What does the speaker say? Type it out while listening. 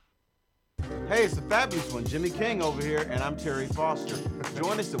Hey, it's the fabulous one, Jimmy King over here, and I'm Terry Foster.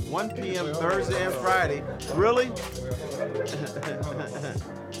 Join us at 1 p.m. Thursday and Friday. Really?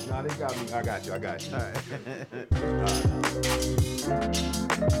 No, they got me. I got you. All right.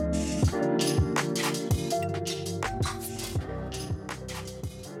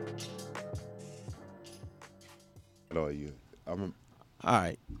 Hello, you. All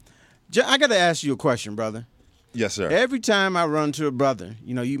right. I got to ask you a question, brother. Yes, sir. Every time I run to a brother,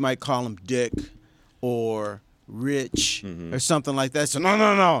 you might call him Dick or Rich or something like that. So,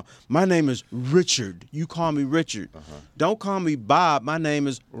 no. My name is Richard. You call me Richard. Don't call me Bob. My name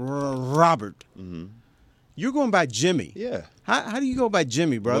is Robert. You're going by Jimmy. Yeah. How do you go by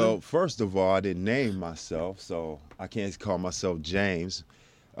Jimmy, brother? Well, first of all, I didn't name myself, so I can't call myself James.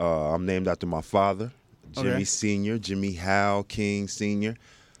 I'm named after my father, Jimmy Sr., Jimmy Hal King Sr.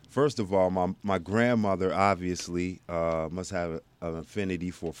 First of all, my grandmother obviously must have an affinity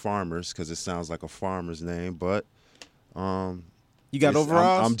for farmers because it sounds like a farmer's name. But you got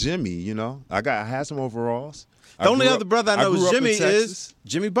overalls? I'm Jimmy. I had some overalls. The only other brother I know is Jimmy is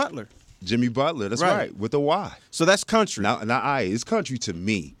Jimmy Butler. Jimmy Butler. That's right, with a Y. So that's country. Now it's country to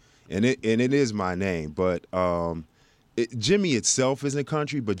me, and it is my name. But Jimmy itself isn't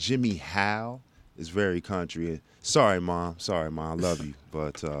country, but Jimmy Hal is very country. Sorry, Mom. I love you,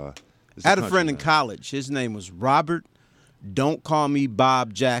 but I had a friend in college. His name was Robert. Don't call me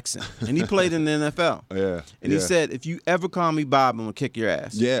Bob Jackson, and he played in the NFL. Yeah. And he said, if you ever call me Bob, I'm gonna kick your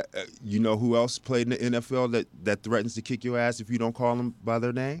ass. Yeah. You know who else played in the NFL that threatens to kick your ass if you don't call them by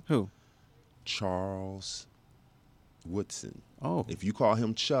their name? Who? Charles Woodson. Oh. If you call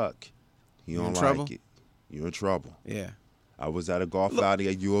him Chuck, he don't like it. You're in trouble. Yeah. I was at a golf outing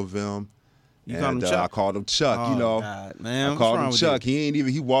at U of M. You called him Chuck? I called him Chuck, Oh, God, man. I called him Chuck.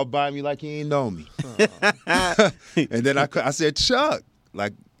 He walked by me like he ain't know me. And then I said Chuck,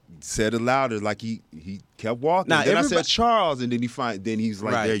 like said it louder, like he kept walking. Now, then I said Charles, and then he's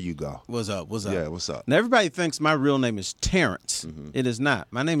like, Right. There you go. What's up? Yeah, what's up? Now, everybody thinks my real name is Terrence. It is not.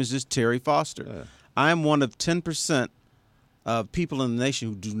 My name is just Terry Foster. Yeah. I am one of 10% of people in the nation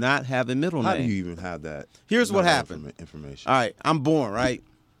who do not have a middle How name. do you even have that? Here's what happened. Information. All right, I'm born, right?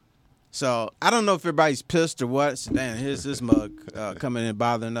 So I don't know if everybody's pissed or what. So, damn, here's this mug coming in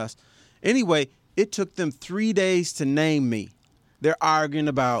bothering us. Anyway, it took them 3 days to name me. They're arguing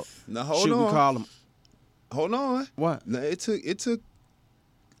about Now hold should on. we call them. Hold on. What? Now, it took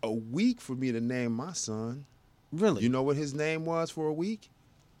a week for me to name my son. Really? You know what his name was for a week?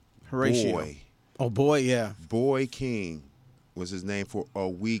 Horatio. Boy. Oh, boy, yeah. Boy King was his name for a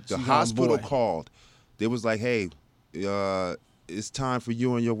week. The So you call him hospital Boy. called. They was like, hey, it's time for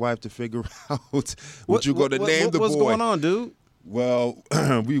you and your wife to figure out what you're going to name the boy. What's going on, dude? Well,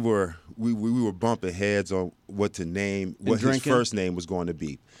 we were bumping heads on what to name, what his drinking? first name was going to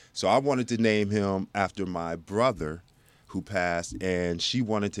be. So I wanted to name him after my brother who passed, and she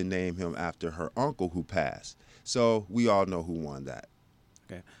wanted to name him after her uncle who passed. So we all know who won that.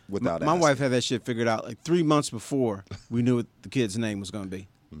 Okay. Without my asking. wife had that shit figured out like 3 months before we knew what the kid's name was going to be.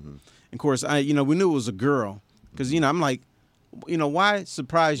 Of course, we knew it was a girl because I'm like, why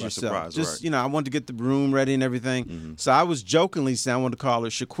surprise yourself? Surprise, Just I wanted to get the room ready and everything. So I was jokingly saying I wanted to call her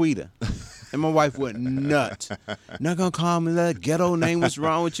Shaquita, and my wife went nuts. Not gonna call me that ghetto name. What's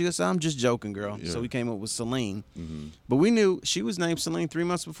wrong with you? I said, I'm just joking, girl. Yeah. So we came up with Celine, but we knew she was named Celine 3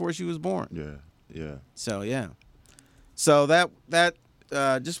 months before she was born. Yeah. So yeah. So that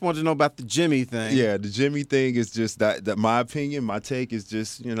just wanted to know about the Jimmy thing. Yeah, the Jimmy thing is just that my opinion, my take is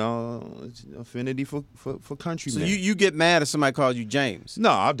just, affinity for country. So men. you get mad if somebody calls you James?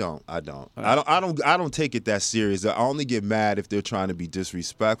 No, I don't. I don't take it that serious. I only get mad if they're trying to be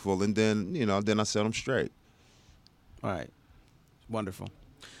disrespectful, and then then I set them straight. All right. Wonderful.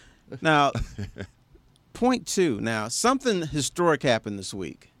 Now, point 2. Now, something historic happened this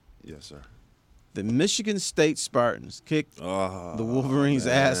week. Yes, sir. The Michigan State Spartans kicked the Wolverines'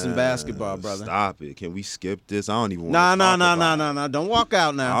 ass in basketball, brother. Stop it. Can we skip this? I don't even want to talk about it. No. Don't walk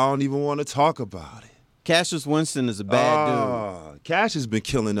out now. I don't even want to talk about it. Cassius Winston is a bad dude. Cash has been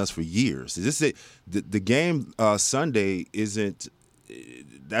killing us for years. The game Sunday isn't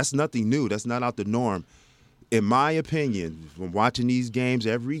 – that's nothing new. That's not out the norm. In my opinion, from watching these games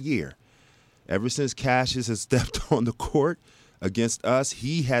every year, ever since Cassius has stepped on the court – against us,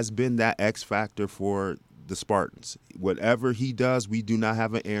 he has been that X factor for the Spartans. Whatever he does, we do not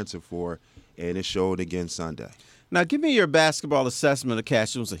have an answer for, and it showed again Sunday. Now, give me your basketball assessment of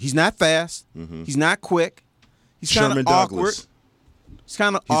Cassius Winston. He's not fast. He's not quick. He's kind of awkward. He's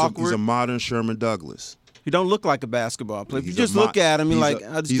kind of awkward. He's a modern Sherman Douglas. He don't look like a basketball player. If you He's a just look at him, you're like,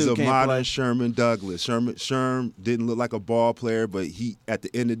 this he's dude a can't modern play. Sherman Douglas. Sherm didn't look like a ball player, but he, at the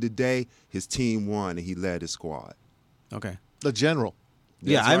end of the day, his team won and he led his squad. Okay. The general.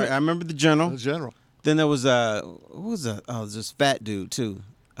 Yeah, That's right. I remember the general. The general. Then there was who was that? Oh, this fat dude too.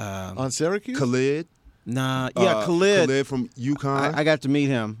 On Syracuse? Khalid. Yeah, Khalid. Khalid from UConn. I got to meet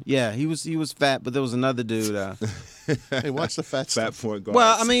him. Yeah, he was fat, but there was another dude. Hey, watch the fat Fat stuff. point guard.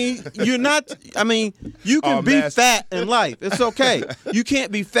 Well, I mean, you're not. I mean, you can be man. fat in life. It's okay. You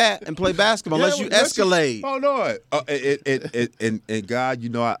can't be fat and play basketball unless you escalate. Oh no! And God, you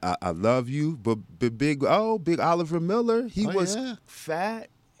know, I love you, but big Oliver Miller, he was fat.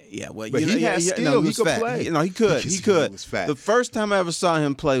 Yeah, well, But you know, he had skill. he He was could fat. play. He could. He He could. was fat. The first time I ever saw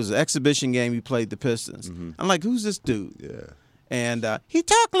him play was an exhibition game. He played the Pistons. I'm like, who's this dude? Yeah. And he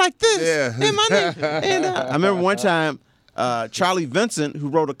talked like this. Yeah. And my name. And I remember one time, Charlie Vincent, who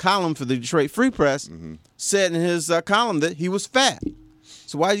wrote a column for the Detroit Free Press, said in his column that he was fat.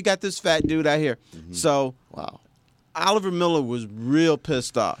 So why you got this fat dude out here? So Wow. Oliver Miller was real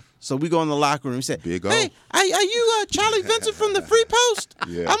pissed off. So we go in the locker room. He said, Big O. "Hey, are you Charlie Vincent from the Free Post?"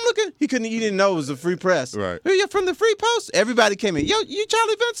 Yeah. I'm looking. He didn't know it was the Free Press. Right. "Hey, you're from the Free Post?" Everybody came in. "Yo, you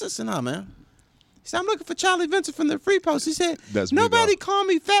Charlie Vincent?" I said, "No, man." He said, "I'm looking for Charlie Vincent from the Free Post." He said, That's Big "Nobody O. called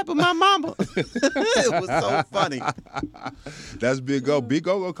me fat but my mama." It was so funny. That's Big O. Big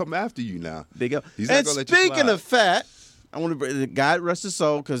O gonna come after you now. Big O. He's not And gonna let you speaking slide. of fat, I want to bring God rest his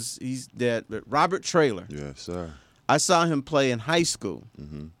soul because he's dead. But Robert Traylor. Yes, sir. I saw him play in high school,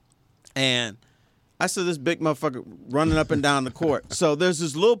 and I saw this big motherfucker running up and down the court. So there's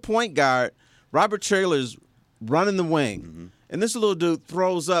this little point guard, Robert Traylor's running the wing, and this little dude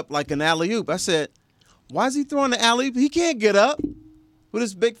throws up like an alley-oop. I said, why is he throwing the alley-oop? He can't get up with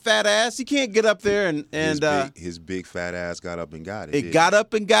his big fat ass. He can't get up there, and His big fat ass got up and got it. it got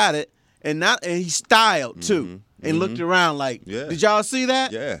up and got it, and he styled too, and looked around like, Yeah. did y'all see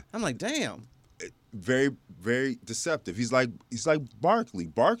that? Yeah. I'm like, damn. Very, very deceptive. He's like Barkley.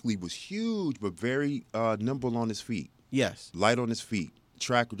 Barkley was huge, but very nimble on his feet. Yes. Light on his feet.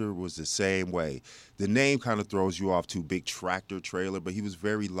 Tractor was the same way. The name kind of throws you off too, big tractor trailer, but he was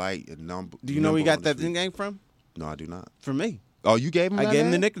very light and nimble. Do you know where he got nimble on that his feet. nickname from? No, I do not. From me. Oh, you gave him I that gave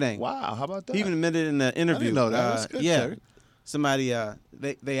him the name? nickname. Wow, how about that? He even admitted in the interview. know that. That's good, yeah. Terry. Somebody,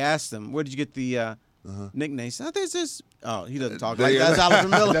 they asked him, where did you get the nickname? He said, oh, there's this. Oh, he doesn't talk like that. That's Oliver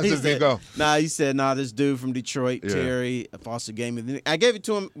Miller. That's He a big said, O. Nah, he said, this dude from Detroit, Yeah. Terry Foster gave me the nickname. I gave it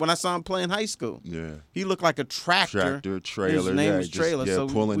to him when I saw him play in high school. Yeah. He looked like a tractor. Tractor, trailer, His name yeah, was just- Trailer, yeah, so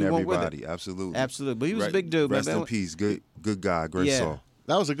pulling we went with it. everybody. Absolutely. Absolutely. But he was a Right- big dude. Rest man. in peace. Good guy. Great Yeah. soul.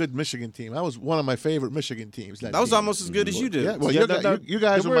 That was a good Michigan team. That was one of my favorite Michigan teams. That was team. almost as good as you do. Yeah, well, Yeah, you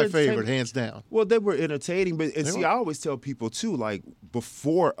guys they were were my favorite, entertaining. hands down. Well, they were entertaining, but They see, were. I always tell people too, like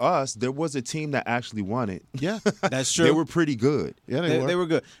before us, there was a team that actually won it. Yeah, That's true. They were pretty good. yeah, They were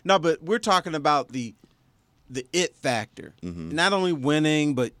good. No, but we're talking about the it factor. Not only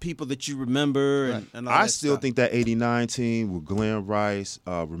winning, but people that you remember and all I that still stuff. think that '89 team with Glenn Rice,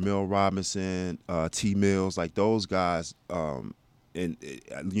 Ramil Robinson, T. Mills, like those guys, and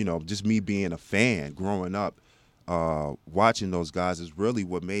you know, just me being a fan growing up, watching those guys is really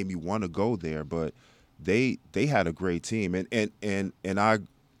what made me want to go there. But they had a great team, and I,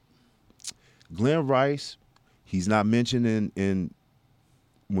 Glenn Rice, he's not mentioned in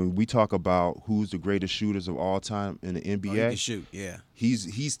when we talk about who's the greatest shooters of all time in the Oh, you NBA. can shoot, yeah.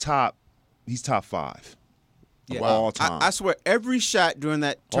 He's top 5 Yeah. of all time. I swear, every shot during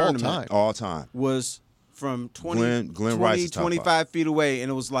that All tournament time. all time. was from 20, Glenn Rice 20 is top 25 feet away,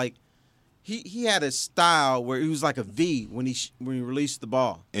 and it was like he had a style where he was like a V when he released the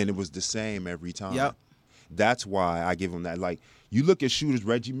ball. And it was the same every time. Yep. That's why I give him that. Like, you look at shooters,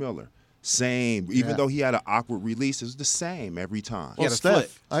 Reggie Miller, same. Even Yeah. though he had an awkward release, it was the same every time. Well, had a Steph,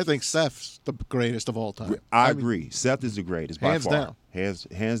 flip. I think Steph's the greatest of all time. I mean, agree. Seth is the greatest by Hands far. down.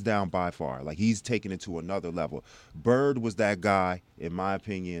 Hands down by far. Like, he's taken it to another level. Bird was that guy, in my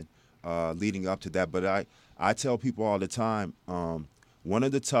opinion, leading up to that. But I tell people all the time, one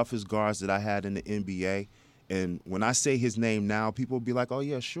of the toughest guards that I had in the NBA, and when I say his name now, people will be like, oh,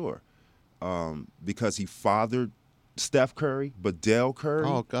 yeah, sure. Because he fathered Steph Curry, but Dale Curry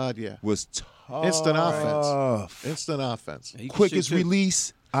Oh God, yeah. was tough. Instant offense. Instant offense. He could Quickest shoot, too.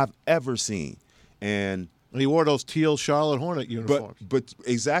 release I've ever seen. And And he wore those teal Charlotte Hornet uniforms. but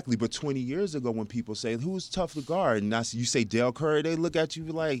exactly. But 20 years ago, when people say who's tough to guard, and you say Dale Curry, they look at you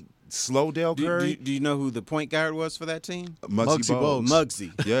like slow Dale Curry, Do you know who the point guard was for that team? Muggsy Bogues.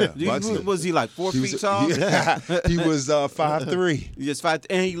 Muggsy. Yeah, Do you- Muggsy. Was he like 4 He feet was, tall? he was 5'3". He just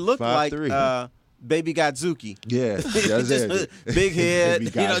and he looked 5'3". like Baby Godzuki. Yeah, that's it. Big head.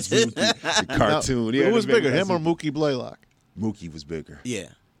 Baby you know, Godzuki, the cartoon. Who was bigger, him or Godzuki. Mookie Blaylock? Mookie was bigger. yeah.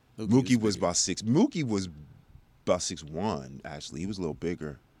 Mookie was bigger. about 6. Mookie was about 6'1", actually. He was a little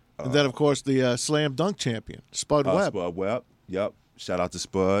bigger. And then, of course, the slam dunk champion, Spud Webb. Spud Webb. Yep. Shout out to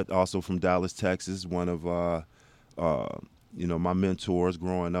Spud, also from Dallas, Texas. One of my mentors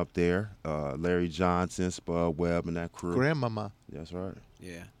growing up there. Larry Johnson, Spud Webb, and that crew. Grandmama. That's right.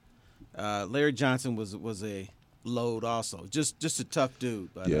 Yeah. Larry Johnson was a load also. Just a tough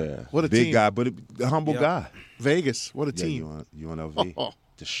dude. But, Yeah. What a big team. guy, but a humble Yep. guy. Vegas. What a Yeah, team. UNLV. Oh.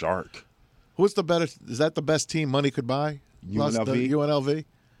 The Shark. Who's the better? Is that the best team money could buy? Plus the UNLV? UNLV?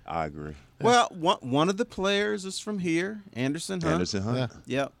 I agree. Well, one of the players is from here, Anderson Hunt. Anderson Hunt.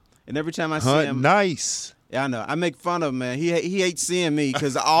 Yeah. Yep. And every time I see Hunt, him, nice. yeah, I know. I make fun of him, man. He hates seeing me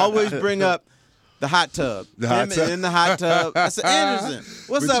because I always bring up the hot tub. The hot Him tub. in the hot tub. I said, Anderson,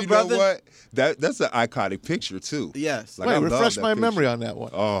 what's But up, you brother? know what? That's an iconic picture too. Yes. Like, I Wait, love refresh that my picture. memory on that one.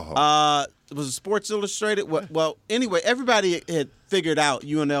 Oh, It was Sports Illustrated. Well, anyway, everybody had figured out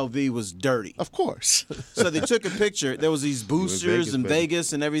UNLV was dirty. Of course. So they took a picture. There was these boosters in Vegas,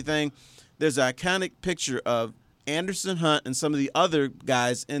 Vegas and everything. There's an iconic picture of Anderson Hunt and some of the other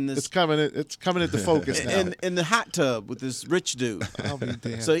guys in this It's coming into focus now. in the hot tub with this rich dude. I'll be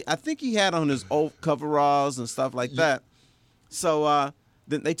damned. So I think he had on his old coveralls and stuff like that. So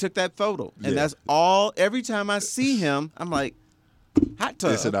then they took that photo, and Yeah. that's all. Every time I see him, I'm like, hot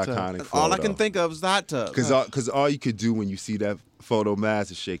tub. it's an iconic photo. All I can think of is the hot tub. Because all you could do when you see that photo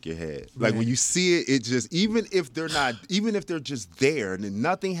mass is shake your head. Like when you see it, it just even if they're just there and then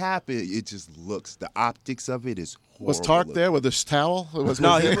nothing happened, it just looks. The optics of it is horrible. Was Tark there with his towel?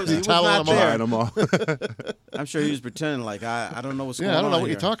 No, he was towel not on him? there. Line 'em all. I'm sure he was pretending like I don't know what's going on. Yeah, I don't know what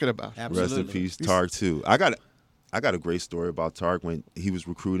here. you're talking about. Absolutely. Rest in peace, Tark too. I got a great story about Tark when he was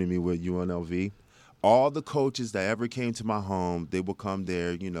recruiting me with UNLV. All the coaches that ever came to my home, they would come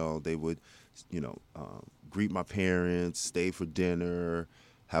there. They would, greet my parents, stay for dinner,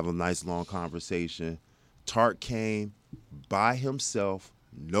 have a nice long conversation. Tark came by himself,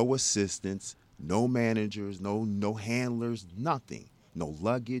 no assistants, no managers, no handlers, nothing, no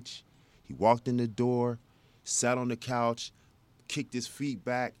luggage. He walked in the door, sat on the couch, kicked his feet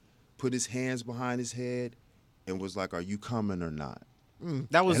back, put his hands behind his head, and was like, "Are you coming or not?"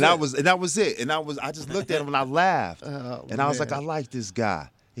 That was and it. that was it. And I just looked at him and I laughed. Oh, and I was like, man. I like this guy.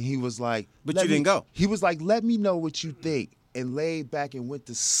 And he was like, But "Let you didn't go." He was like, let me know what you think. And laid back and went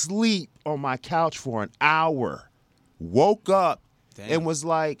to sleep on my couch for an hour. Woke up Damn. and was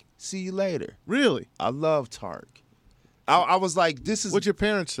like, see you later. Really? I love Tark. I was like, this is What'd your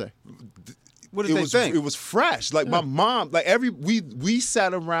parents say? What did they think? it was fresh. Like my mom, like we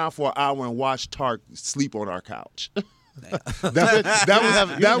sat around for an hour and watched Tark sleep on our couch. You didn't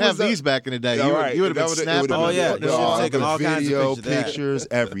have these back in the day. All right. You would have been That snapping. Oh, them. yeah. Putting You it should've on. taken all kinds of video, pictures of that. pictures,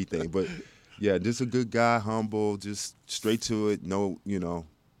 everything. But yeah, just a good guy, humble, just straight to it. No,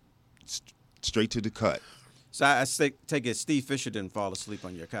 straight to the cut. So I take it Steve Fisher didn't fall asleep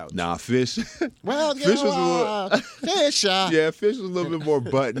on your couch. Nah, Fish. Well, Fish was a little. Fish. Yeah, Fish was a little bit more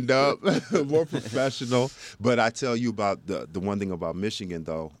buttoned up, more professional. But I tell you about the one thing about Michigan,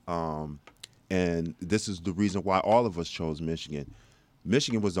 though, and this is the reason why all of us chose Michigan.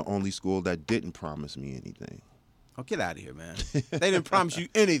 Michigan was the only school that didn't promise me anything. Oh, get out of here, man. They didn't promise you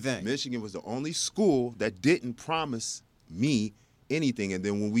anything. Michigan was the only school that didn't promise me anything. And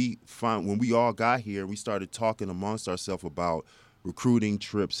then when we all got here, we started talking amongst ourselves about recruiting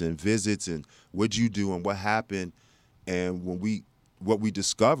trips and visits and what'd you do and what happened. And what we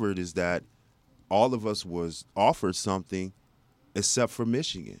discovered is that all of us was offered something except for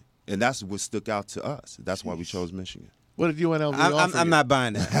Michigan. And that's what stuck out to us. That's why we chose Michigan. What did UNLV offer I'm you? not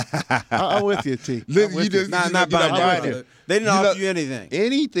buying that. I'm with you, T. Look, I'm with you just- Not you're buying not that. buying it. They didn't offer you anything.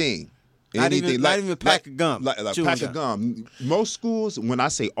 Anything. Not even- Anything. not even a pack of gum, Like chewing pack of gum. Most schools, when I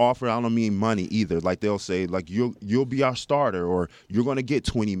say offer, I don't mean money either. Like they'll say, like you'll be our starter, or you're gonna get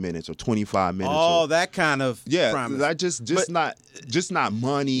 20 minutes or 25 minutes. Oh, or, that kind of yeah. promise. That just But not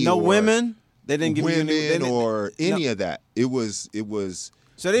money. no or women. They didn't give women you any, they didn't- or any no. of that. It was.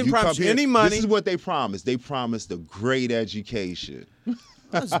 So they didn't promise come you here- any money. This is what they promised. They promised a great education.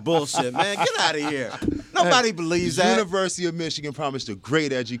 That's bullshit, man. Get out of here. Nobody believes that. University of Michigan promised a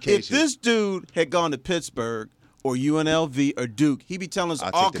great education. If this dude had gone to Pittsburgh or UNLV or Duke, he'd be telling us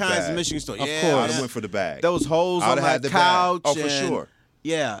I'll all take the kinds bag. of Michigan stories. Of Yeah, course, I'd man. have went for the bag. Those holes I'd on have my had the bag. couch. Oh, for and- sure.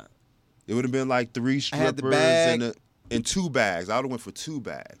 Yeah. It would have been like 3 I had the strippers bag. and 2 bags. I would have went for 2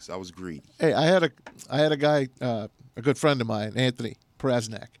 bags. I was greedy. Hey, I had a guy, a good friend of mine, Anthony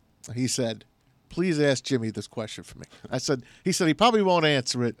Prasnak. He said, "Please ask Jimmy this question for me." He said he probably won't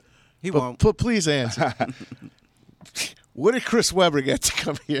answer it, He won't. Please answer. What did Chris Webber get to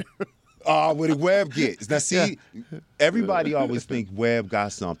come here? Oh, what did Webb get? Now, see, everybody always think Webb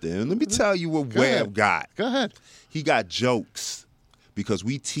got something. And let me tell you what Webb got. Go ahead. He got jokes because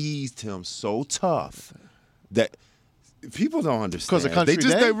we teased him so tough that people don't understand. 'Cause of Country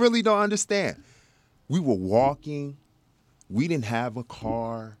Day? They really don't understand. We were walking. We didn't have a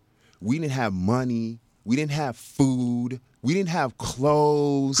car. We didn't have money. We didn't have food. We didn't have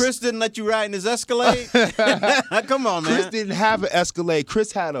clothes. Chris didn't let you ride in his Escalade? Come on, man. Chris didn't have an Escalade.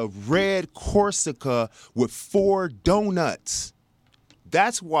 Chris had a red Corsica with 4 donuts.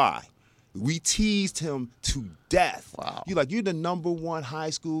 That's why we teased him to death. Wow. You're the #1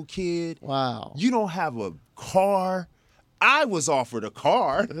 high school kid. Wow. You don't have a car. I was offered a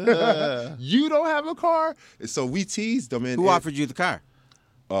car. You don't have a car? And so we teased him. Who offered you the car?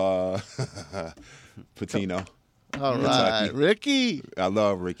 Patino. All right, Kentucky. Ricky. I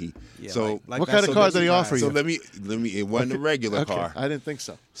love Ricky. Yeah, so like What that. kind of So car let did me he drive. offer you? so let me. It wasn't a regular Okay, car. I didn't think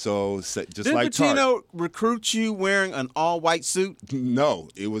so. So just Didn't like Tart. Patino recruit you wearing an all-white suit? No,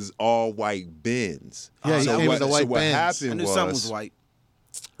 it was all white Benz. Yeah, he so came what, in the white so what Benz. I happened knew was, something was white.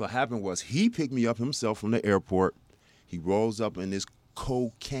 What happened was he picked me up himself from the airport. He rolls up in this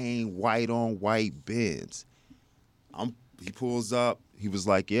cocaine white on white Benz. He pulls up. He was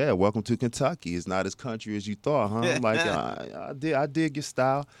like, "Yeah, welcome to Kentucky. It's not as country as you thought, huh?" I'm like, I dig your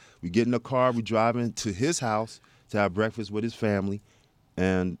style. We get in the car. We driving to his house to have breakfast with his family,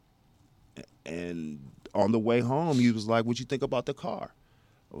 and on the way home, he was like, "What you think about the car?"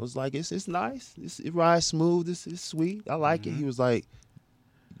 I was like, "It's nice. It rides smooth. It's sweet. I like it." He was like,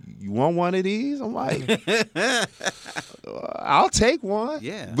 "You want one of these?" I'm like, "I'll take one."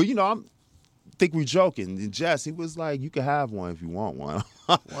 Yeah. But think we're joking. And Jess, he was like, "You can have one if you want one."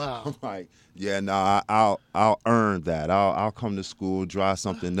 Wow. I'm like, "Yeah, no, I'll earn that. I'll come to school, drive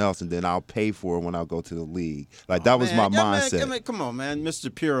something else, and then I'll pay for it when I go to the league." Like that was my mindset. Man, come on, man.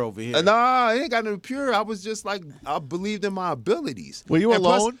 Mr. Pure over here. No, I ain't got no pure. I was just like, I believed in my abilities. Were you And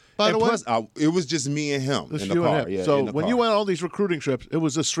plus- alone, by the and way? plus, it was just me and him Just in the you car. and him. Yeah, So in the when car. you went on all these recruiting trips, it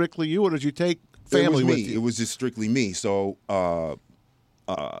was just strictly you, or did you take family it was with me. you? It was just strictly me. So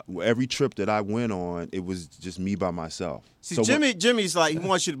every trip that I went on, it was just me by myself. See, So Jimmy's like, he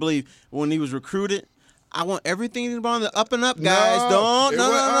wants you to believe when he was recruited, I want everything to be on the up and up, guys. No. I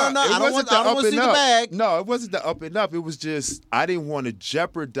don't want to see the bag. No, it wasn't the up and up. It was just I didn't want to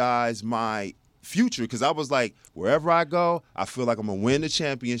jeopardize my future because I was like, wherever I go, I feel like I'm gonna win the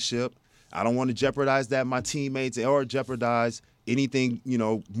championship. I don't want to jeopardize that my teammates or jeopardize anything,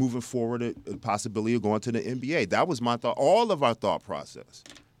 moving forward, a possibility of going to the NBA. That was my thought. All of our thought process.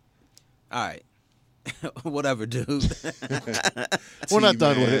 All right. Whatever, dude. We're not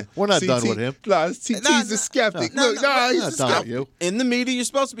done T-man. with it. We're not done with him. No, TT's a skeptic. no, Look, no, he's not a done with skeptic. you. In the media, you're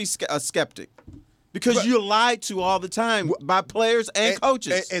supposed to be a skeptic because you're lied to all the time by players and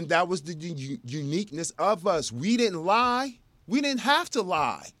coaches. And that was the uniqueness of us. We didn't lie. We didn't have to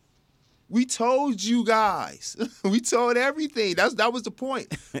lie. We told you guys. We told everything. That was the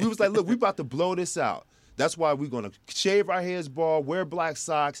point. We was like, look, we about to blow this out. That's why we're going to shave our heads bald, wear black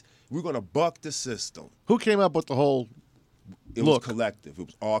socks. We're going to buck the system. Who came up with the whole It look? was collective. It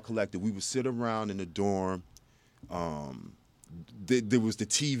was all collective. We would sit around in the dorm. There was the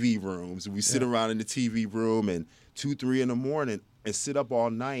TV rooms. We sit around in the TV room and 2, 3 in the morning and sit up all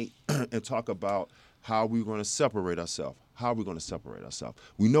night and talk about how we're going to separate ourselves. How are we going to separate ourselves?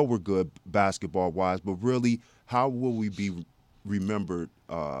 We know we're good basketball-wise, but really, how will we be remembered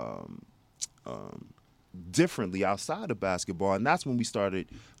differently outside of basketball? And that's when we started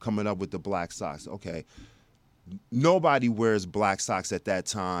coming up with the black socks. Okay, nobody wears black socks at that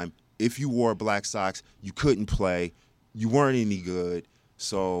time. If you wore black socks, you couldn't play. You weren't any good.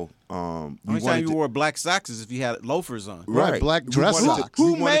 So Only time you wore black socks is if you had loafers on. Right, black dress socks.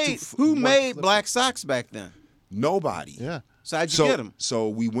 Who made black socks back then? Nobody. Yeah. So how'd you get them? So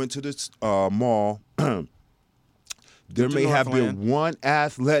we went to the mall. There to may have Northland. been one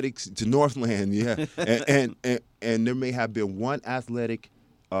athletic to Northland, yeah, and there may have been one athletic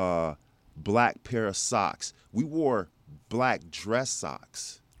black pair of socks. We wore black dress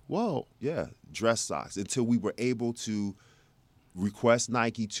socks. Whoa. Yeah, dress socks until we were able to request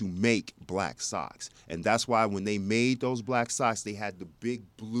Nike to make black socks. And that's why when they made those black socks, they had the big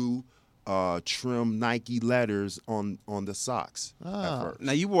blue trim Nike letters on the socks at first.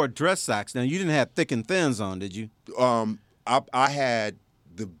 Now you wore dress socks. Now you didn't have thick and thins on, did you? I had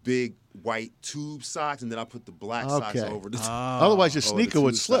the big white tube socks, and then I put the black socks Okay. over the Otherwise, your over the sneaker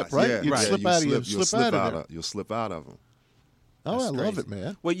would tube slip, socks. right? Yeah, You'd yeah, slip out of you'll there. You'll slip out of them. Oh, I love crazy. it,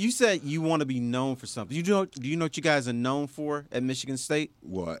 man. Well, you said you want to be known for something. Do you know what you guys are known for at Michigan State?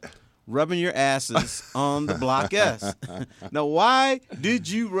 What? rubbing your asses on the Block S. Now, why did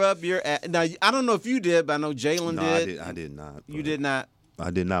you rub your ass? Now, I don't know if you did, but I know Jalen No, did. I did not. You did not. I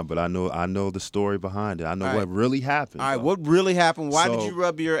did not, but I know the story behind it. I know All what right. really happened. All right, though. what really happened? Why did So- you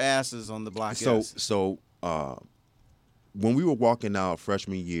rub your asses on the Block S? So when we were walking out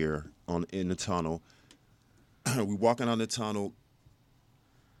freshman year in the tunnel, we walking on the tunnel.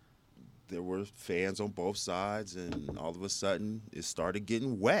 There were fans on both sides, and all of a sudden, it started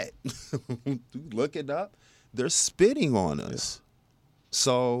getting wet. Looking up, they're spitting on us.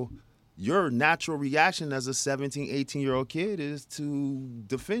 So your natural reaction as a 17, 18-year-old kid is to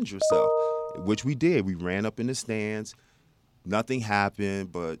defend yourself, which we did. We ran up in the stands. Nothing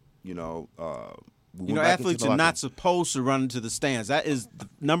happened, but, we went back into Athletes the are locker not room. supposed to run into the stands. That is the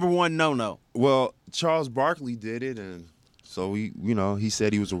number one no-no. Well, Charles Barkley did it, and so he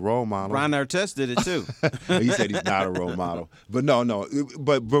said he was a role model. Ron Artest did it too. He said he's not a role model. But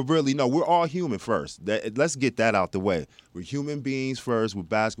but really, no, we're all human first. Let's get that out the way. We're human beings first, with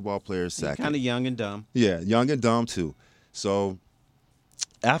basketball players second. Kind of young and dumb. Yeah, young and dumb too. So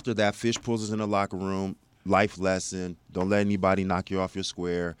after that, Fish pulls us in the locker room. Life lesson: don't let anybody knock you off your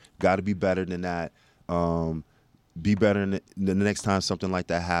square. Got to be better than that. Be better the next time something like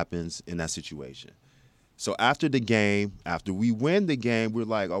that happens in that situation. So after the game, after we win the game, we're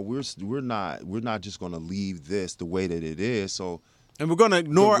like, oh, we're not just going to leave this the way that it is. So And we're going to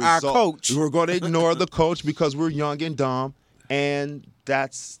ignore the our result- coach. We're going to ignore the coach because we're young and dumb, and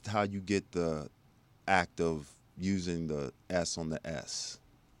that's how you get the act of using the S on the S.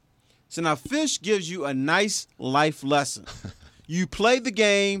 So now Fish gives you a nice life lesson. You play the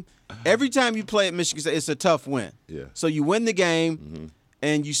game. Every time you play at Michigan State, it's a tough win. Yeah. So you win the game,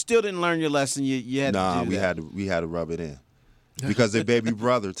 and you still didn't learn your lesson. You had to do we that. we had to rub it in because they're baby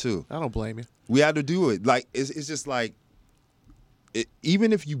brother too. I don't blame you. We had to do it. Like it's just like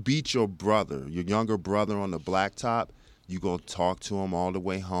even if you beat your brother, your younger brother on the blacktop, you gonna talk to him all the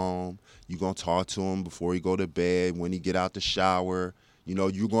way home. You gonna talk to him before he go to bed, when he get out the shower.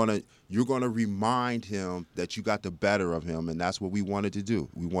 You're gonna remind him that you got the better of him, and that's what we wanted to do.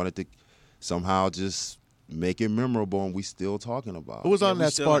 We wanted to somehow just make it memorable, and we still talking about. Who was on we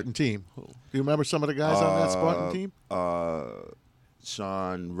that still- Spartan team? Do you remember some of the guys on that Spartan team?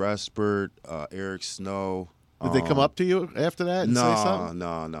 Sean Respert, Eric Snow. Did they come up to you after that and say something?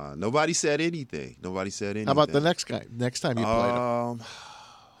 No. Nobody said anything. How about the next guy? Next time you played him?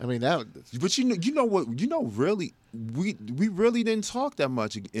 I mean, that. But you know what? Really, we really didn't talk that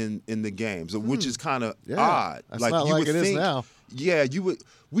much in the games, which is kind of odd. That's not you like would it is think, now. Yeah, you would.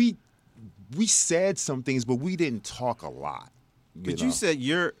 We said some things, but we didn't talk a lot. But know? you said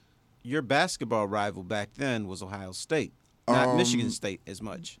your basketball rival back then was Ohio State, not Michigan State as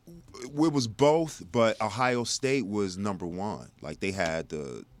much. It was both, but Ohio State was number one. Like they had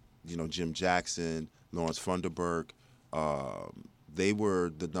Jim Jackson, Lawrence Funderburk. They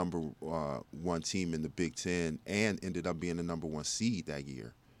were the number one team in the Big Ten and ended up being the number one seed that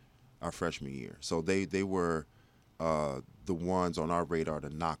year, our freshman year. So they were the ones on our radar to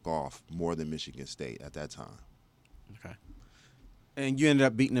knock off more than Michigan State at that time. Okay. And you ended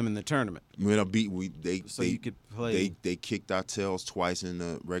up beating them in the tournament. We ended up You could play. They kicked our tails twice in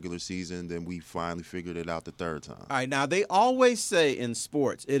the regular season. Then we finally figured it out the third time. All right. Now they always say in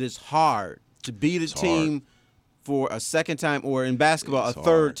sports it is hard to beat a team for a second time, or in basketball It's a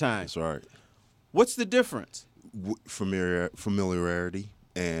third hard. time. That's right. What's the difference? Familiarity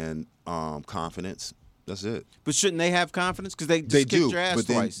and confidence. That's it. But shouldn't they have confidence because they just They kicked do, your ass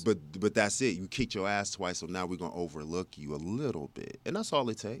but twice? but that's it. You kicked your ass twice, so now we're gonna overlook you a little bit, and that's all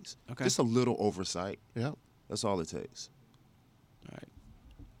it takes. Okay. Just a little oversight. Yeah. That's all it takes. All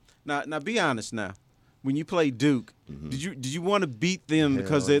right. Now be honest. Now, when you play Duke, did you want to beat them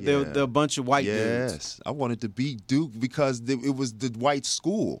because Hell they're yeah. a bunch of white dudes? Yes, I wanted to beat Duke because it was the white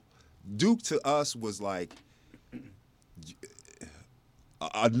school. Duke to us was like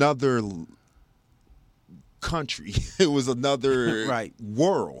another country. It was another Right.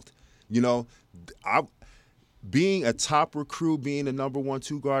 world. Being a top recruit, being the number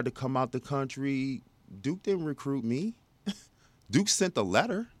 1-2 guard to come out the country, Duke didn't recruit me. Duke sent the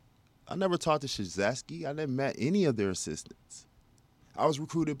letter. I never talked to Krzyzewski. I never met any of their assistants. I was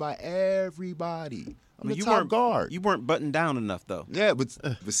recruited by everybody. I'm the top guard. You weren't buttoned down enough, though. Yeah, but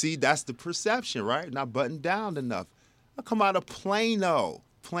see, that's the perception, right? Not buttoned down enough. I come out of Plano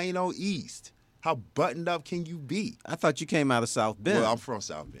East. How buttoned up can you be? I thought you came out of South Bend. Well, I'm from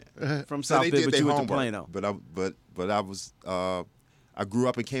South Bend. From So South they Bend, did but you their went to homework. Plano. But I was I grew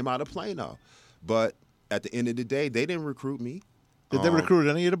up and came out of Plano. But at the end of the day, they didn't recruit me. Did they recruit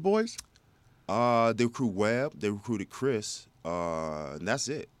any of the boys? They recruited Webb. They recruited Chris. And that's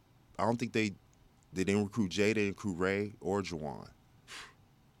it. I don't think they didn't recruit Jay, they didn't recruit Ray or Juwan.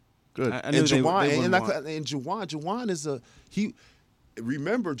 Good. I knew And they Juwan, wouldn't want. Juwan is he.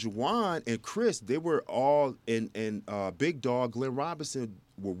 Remember, Juwan and Chris, they were all in Big Dog, Glenn Robinson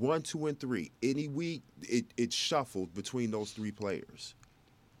were 1, 2, and 3. Any week, it shuffled between those 3 players.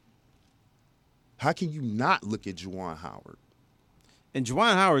 How can you not look at Juwan Howard? And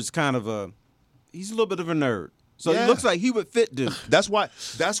Juwan Howard's kind of he's a little bit of a nerd. So Yeah. he looks like he would fit Duke. That's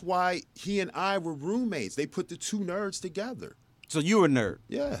why he and I were roommates. They put the 2 nerds together. So you were a nerd.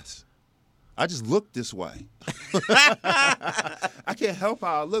 Yes. I just look this way. I can't help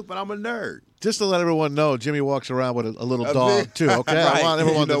how I look, but I'm a nerd. Just to let everyone know, Jimmy walks around with a little A dog bit. too. Okay, I Right. want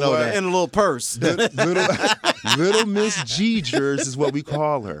everyone You to know know what? that. And a little purse. Little Miss Jeegers is what we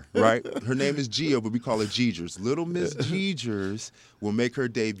call her, right? Her name is Gio, but we call her Jeegers. Little Miss Jeegers will make her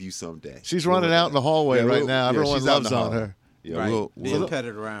debut someday. She's running out in the hallway Yeah, right we'll- now. yeah, Everyone she's out in loves the on hallway. her. Yeah, Right. Being we'll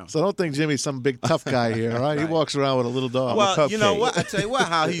petted around. So don't think Jimmy's some big tough guy here, all right? He walks around with a little dog. Well, you know cupcake. what? I tell you what,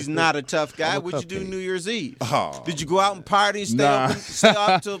 how he's not a tough guy. I'm a What'd you do cupcake. New Year's Eve? Oh. Did you go out and party and Nah. stay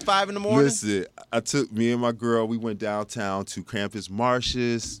up till 5 in the morning? Listen, I took me and my girl. We went downtown to Campus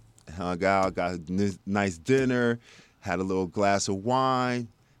Martius, hung out, got a nice dinner, had a little glass of wine.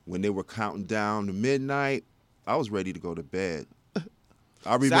 When they were counting down to midnight, I was ready to go to bed.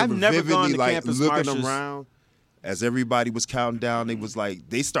 I remember never gone vividly, to like Campus looking Martius. around as everybody was counting down. They was like,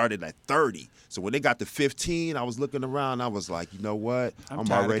 they started at 30. So when they got to 15, I was looking around. I was like, you know what? I'm I'm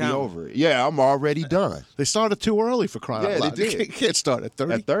tired of already counting. over it. Yeah, I'm already done. They started too early for crying Yeah, out they loud. did. You can't start at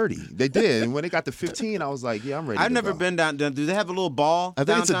 30. At 30, they did. And when they got to 15, I was like, yeah, I'm ready. I've to never go. been down. Do they have a little ball? I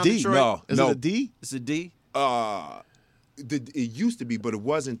think it's a downtown D. Detroit? No. Is it a D? It's a D. It used to be, but it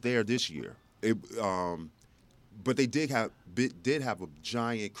wasn't there this year. But they did have a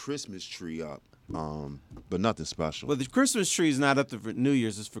giant Christmas tree up, but nothing special. Well, the Christmas tree is not up there for New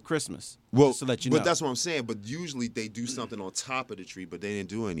Year's. It's for Christmas. Well, just to let you know. but that's what I'm saying. But usually they do something on top of the tree, but they didn't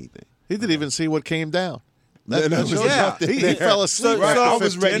do anything. He didn't even see what came down. That That shows yeah. nothing. He fell asleep. Right, after I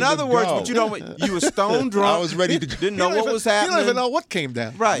was 15. ready in to other words, go. but you were stone drunk. I was ready to. Didn't You know don't what even- was happening. You don't even know what came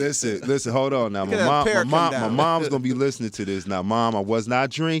down. Right. Listen. Hold on now. Look at that pear come My down. mom's gonna be listening to this now. Mom, I was not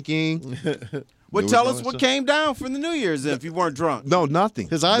drinking. Well, There tell was us no what stuff. came down for the New Year's then, if you weren't drunk. No, nothing.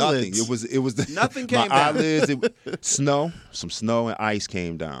 His eyelids. Nothing. It was Nothing my came down. eyelids. Some snow and ice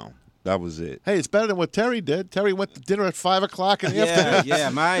came down. That was it. Hey, it's better than what Terry did. Terry went to dinner at 5 o'clock in the Yeah, afternoon. yeah.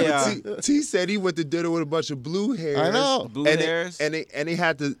 My T said he went to dinner with a bunch of blue hairs. I know. blue and hairs. they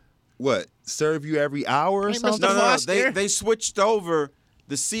had to serve you every hour or Hey, something. Mr. No. Foster. They switched over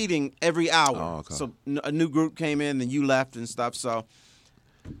the seating every hour. Oh, okay. So a new group came in, and you left and stuff. So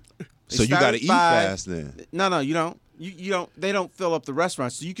So you got to started eat 5. fast then. No, you don't. You don't. They don't fill up the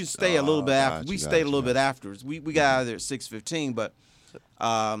restaurant, so you can stay a little bit after. gotcha, We stayed a little gotcha. bit afterwards. We got out of there at 6:15, but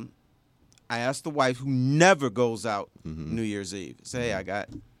I asked the wife, who never goes out Mm-hmm. New Year's Eve, say, "Hey, I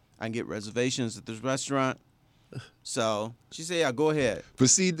can get reservations at this restaurant." So she said, "Yeah, go ahead." But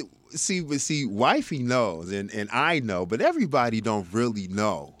see, wifey knows, and I know, but everybody don't really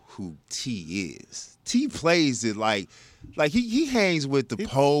know who T is. T plays it like he hangs with the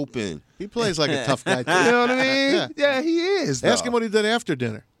Pope, and He plays like a tough guy, too. you know what I mean? Yeah, he is. Ask though. him what he did after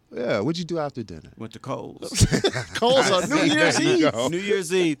dinner. Yeah, what'd you do after dinner? Went to Cole's. Cole's on New Year's There you Eve. go. New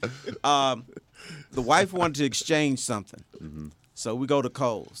Year's Eve. The wife wanted to exchange something, so we go to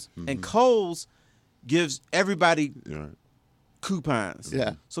Cole's, and Cole's gives everybody Yeah. coupons.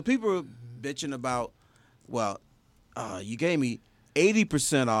 Yeah. So people were bitching about, well, you gave me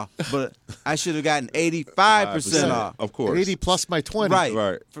 80% off, but I should have gotten 85% off. Of course. 80 plus my 20. Right.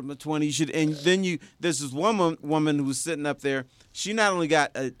 Right. From the 20, you should, and then there's this woman who was sitting up there. She not only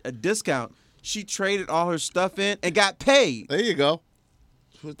got a discount, she traded all her stuff in and got paid. There you go.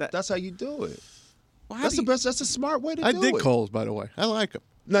 That's how you do it. Well, how That's do the you- best. That's a smart way to I do dig it. Cole's, by the way. I like him.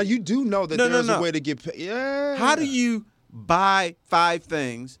 Now you do know that No, there's no. a way to get paid. Yeah. How do you buy 5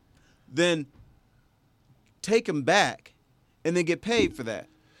 things, then take them back, and then get paid for that?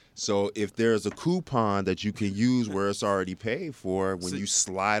 So if there's a coupon that you can use where it's already paid for, when So- you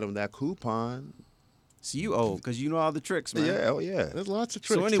slide on that coupon, So you old because you know all the tricks, man. yeah, oh yeah. There's lots of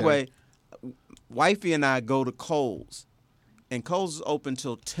tricks. So anyway, wifey and I go to Kohl's, and Kohl's is open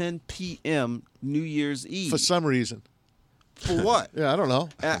till 10 p.m. New Year's Eve. Terry. For some reason. For what? Yeah, I don't know.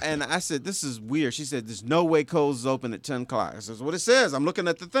 And I said, this is weird. She said, there's no way Kohl's is open at 10 o'clock. I says, what it says. I'm looking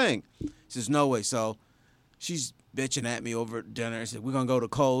at the thing. She says, no way. So she's bitching at me over at dinner. I said, we're going to go to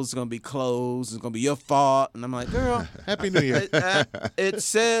Kohl's. It's going to be closed. It's going to be your fault. And I'm like, girl, Happy New Year. it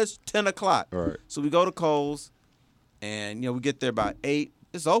says 10 o'clock. All right. So we go to Kohl's, and, we get there about 8.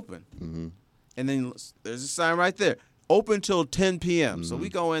 It's open. Mm-hmm. And then there's a sign right there. open till 10 p.m. So we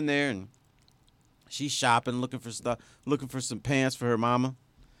go in there and she's shopping, looking for stuff, looking for some pants for her mama.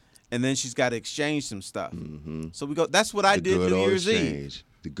 And then she's got to exchange some stuff. So we go. That's what I did New Year's Eve.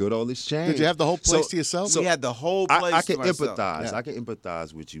 The good old exchange. Did you have the whole place to yourself? We had the whole place I can to myself. empathize. Yeah. I can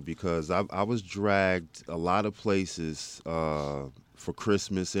empathize with you because I was dragged a lot of places for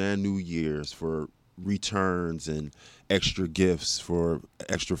Christmas and New Year's for returns and extra gifts for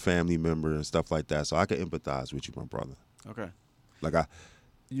extra family members and stuff like that. So I can empathize with you, my brother. Okay. Like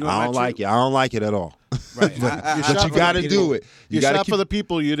You know I don't like it. I don't like it at all. Right. But you got to do it. You gotta shop for the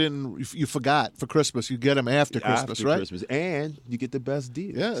people you forgot for Christmas. You get them after Christmas, right? Christmas, and you get the best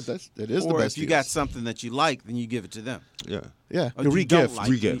deal. Yeah, it is the Or best. if you got something that you like, then you give it to them. Yeah. yeah, Or you you don't regift.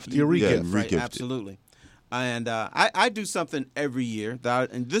 like, Regift. You Yeah, regift. Right, regift it. absolutely. And I do something every year,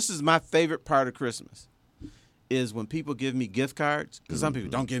 and this is my favorite part of Christmas, is when people give me gift cards. Because some people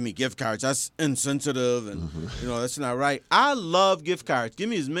don't give me gift cards. That's insensitive, and that's not right. I love gift cards. Give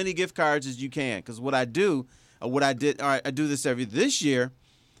me as many gift cards as you can. Because what I do, I do this year.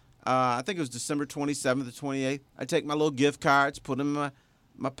 I think it was December 27th or 28th. I take my little gift cards, put them in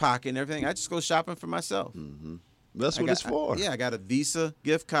my pocket and everything. I just go shopping for myself. That's what it's for. I got a Visa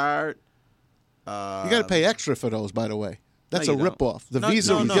gift card. You got to pay extra for those, by the way. That's No, a you don't. ripoff. The No,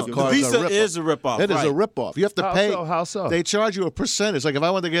 Visa no. gift The cards Visa are a ripoff. is a ripoff, It is right. a ripoff. You have to How pay. so? How so? They charge you a percentage. Like if I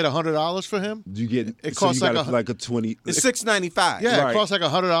wanted to get $100 for him, You get It so costs you like got like a 20. It's $6.95. yeah, Right. it costs like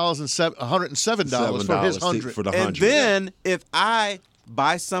 $107 for his $100. for the And 100. then if I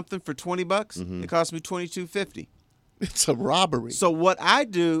buy something for $20, Mm-hmm. it costs me $22.50. It's a robbery. So what I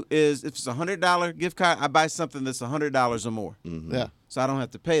do is, if it's a $100 gift card, I buy something that's $100 or more. Yeah, So I don't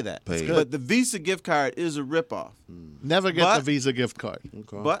have to pay that. Pay it. But the Visa gift card is a ripoff. never get But- the Visa gift card.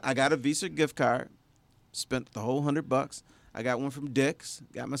 Okay. But I got a Visa gift card, spent the whole $100. I got one from Dick's,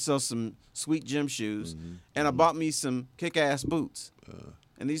 got myself some sweet gym shoes, and I bought me some kick-ass boots.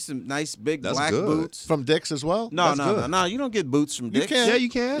 And these some nice big That's black good. boots. From Dick's as well? No, That's no, good. no. You don't get boots from Dick's. can. Yeah, you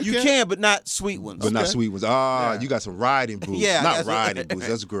can. You can, but not sweet ones. But not Okay. sweet ones. Yeah. You got some riding boots. Yeah, Not that's- riding boots.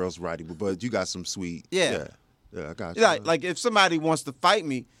 That's girls' riding boots. But you got some sweet. Yeah. Yeah, I got you. Like if somebody wants to fight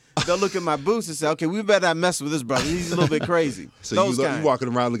me, they'll look at my boots and say, "Okay, we better not mess with this brother. He's a little bit crazy." So Those you kind. walking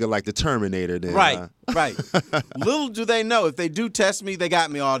around looking like the Terminator then. Right, right. Little do they know, if they do test me, they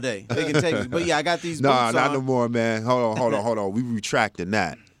got me all day. They can take me. But yeah, I got these Nah, boots not on. no more, man. Hold on. We retracting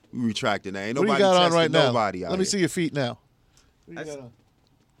that. Ain't What do you nobody got on testing right now? nobody out Let me here. see your feet now. What do you got on?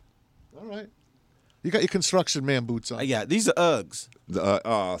 All right. You got your construction man boots on. Yeah, these are Uggs. They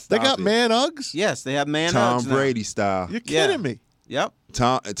Stop got it. man Uggs? Yes, they have man Tom Uggs now. Brady style. You're Yeah. kidding me. Yep,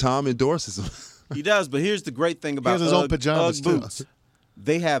 Tom endorses him. he does. But here's the great thing about has his own Ugg pajamas, Ugg too. boots.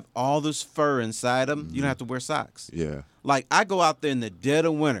 They have all this fur inside them. You don't have to wear socks. Yeah. Like I go out there in the dead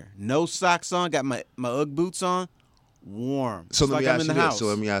of winter, no socks on, got my Ugg boots on, warm. So It's let like me I'm ask in you the this. house. So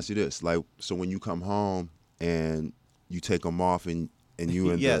let me ask you this. Like, so when you come home and you take them off and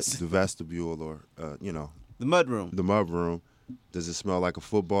you in Yes. the vestibule or The mud room. the mud room, does it smell like a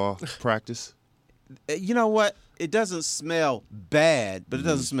football practice? You know what? It doesn't smell bad, but it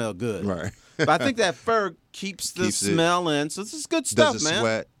doesn't smell good. Right. But I think that fur keeps the Keeps it- smell in. So this is good stuff, Does it man.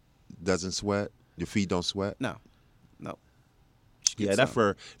 sweat? Doesn't sweat? Your feet don't sweat? No. Yeah, that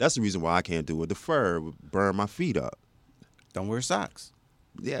fur. That's the reason why I can't do it. The fur would burn my feet up. Don't wear socks.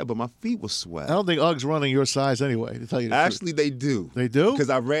 Yeah, but my feet will sweat. I don't think Uggs running your size anyway, to tell you the truth. Actually, they do. They do? Because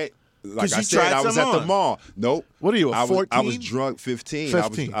I read, like 'Cause I you said, tried I was some at the on. mall. Nope. What are you, a I was 14? drunk, 15.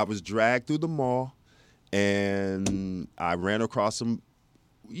 15. I was dragged through the mall, and I ran across some.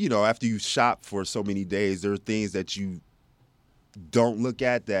 After you shop for so many days, there are things that you don't look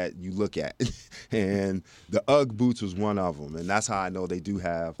at that you look at, and the Ugg boots was one of them, and that's how I know they do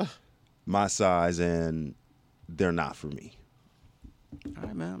have my size, and they're not for me. All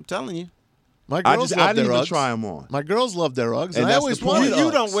right, man. I'm telling you. My I girls didn't love their even Uggs. try them on. My girls love their Uggs, And and I that's always the point. wanted You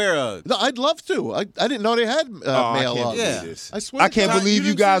Uggs. don't wear Uggs. No, I'd love to. I didn't know they had I male can't Uggs. believe Yeah. this. I swear I to can't God, believe you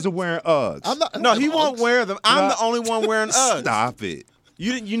didn't guys see- are wearing Uggs. I'm not. No, he won't Uggs. wear them. I'm No. the only one wearing Uggs. Stop it.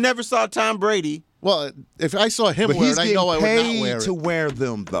 You never saw Tom Brady. Well, if I saw him But wear he's it, I getting know I would not paid wear to it. wear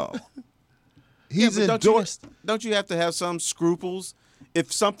them, though. Yeah, He's but endorsed. Don't you have to have some scruples?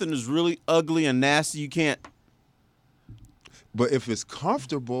 If something is really ugly and nasty, you can't. But if it's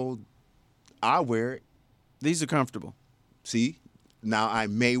comfortable, I wear it. These are comfortable. See? Now I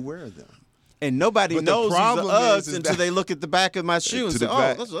may wear them. And nobody But the knows these are problem Uggs is until that- they look at the back of my shoe and To say, the "Oh,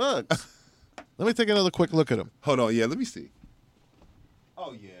 back. those are Uggs." Let me take another quick look at them. Hold on. Yeah, let me see.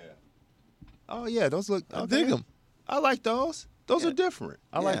 Oh, yeah. Oh, yeah. Those look. I okay. dig them. I like those. Those Yeah. are different.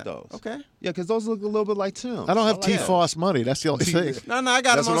 I Yeah. like those. Okay. Yeah, because those look a little bit like Tim's. I don't have like T. those. Foss money. That's the only thing. No, I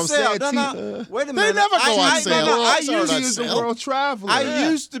got That's them what on I'm sale. saying, No. Wait a minute. They never go on sale. No, I Sorry, used not He is the sale. world traveler. I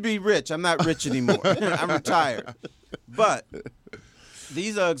used to be rich. I'm not rich anymore. I'm retired. But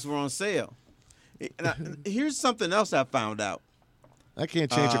these Uggs were on sale. Now, here's something else I found out. I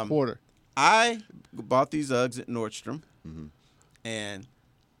can't change a quarter. I bought these Uggs at Nordstrom, Mm-hmm. and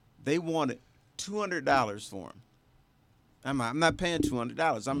they wanted $200 for them. I'm not paying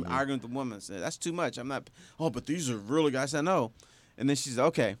 $200. I'm Mm-hmm. arguing with the woman. I said, that's too much. I'm not. Oh, but these are really good. I said, no. And then she said,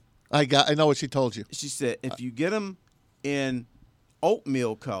 okay. I know what she told you. She said, if you get them in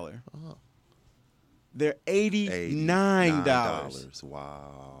oatmeal color, they're $89.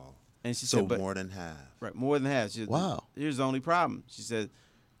 Wow. And she So said, but more than half. right, more than half. She said, Wow. Here's the only problem. She said,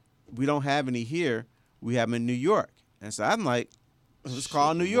 we don't have any here. We have them in New York. And so I'm like, let's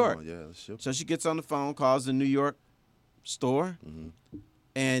call New York. Yeah, let's ship. So she gets on the phone, calls the New York store. Mm-hmm.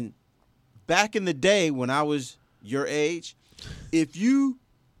 And back in the day when I was your age, if you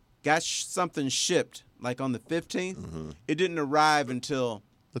got something shipped like on the 15th, it didn't arrive until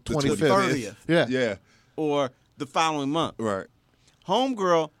The the 25th. 30th Yeah. Yeah. or the following month. Right.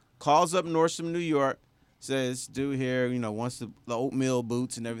 Homegirl calls up Nordstrom, New York, says, dude here, wants the oatmeal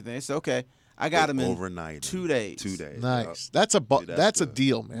boots and everything. I said, okay, I got them in overnight. 2 days. 2 days. Nice. That's a See, that's a good.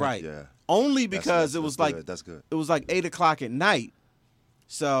 deal, man. Right. Yeah. Only That's- because that's- it was that's like good. That's good. it was like 8:00 at night.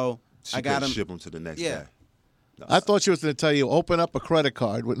 So She I got couldn't them. ship them to the next Yeah. day. I thought she was going to tell you, open up a credit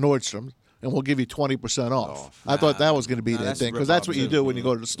card with Nordstrom, and we'll give you 20% off. I thought that was going to be Nah, their that's a thing because rip-off that's what you too. do when you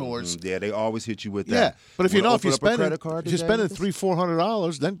go to the stores. Yeah, they always hit you with Yeah, that. but if you Wanna know if you're open up a spending credit card if you're today? spending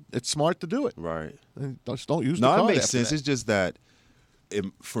 $300-400, then it's smart to do it. Right. And just don't use No, the it card makes after sense. that. It's just that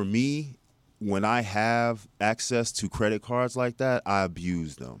for me, when I have access to credit cards like that, I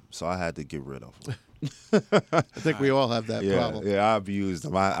abuse them. So I had to get rid of them. I think we all have that yeah, problem. yeah, I abused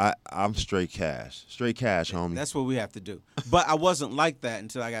them. I'm straight cash, homie. That's what we have to do. But I wasn't like that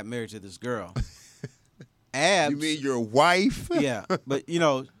until I got married to this girl. Abs. You mean your wife? Yeah, but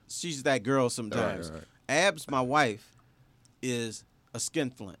she's that girl sometimes. Right. Abs, my wife, is a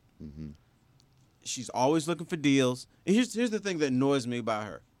skinflint. She's always looking for deals. And here's the thing that annoys me about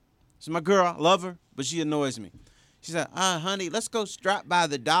her. She's my girl. I love her, but she annoys me. She said, honey, let's go drop by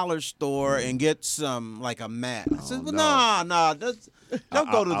the dollar store and get some, like a mat. I said, well, no.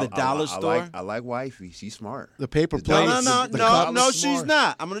 Don't go to the dollar store. I like wifey. She's smart. The paper The plate. dollar- No, the dollar no, she's smart.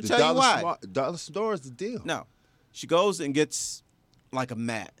 not. I'm going to The tell you dollar why. Dollar store is the deal. No. She goes and gets like a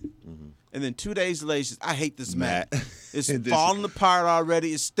mat. And then 2 days later, she says, I hate this mat. Mat. It's And this- falling apart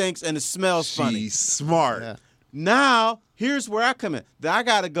already. It stinks and it smells funny. She's smart. Yeah. Now, here's where I come in. Then I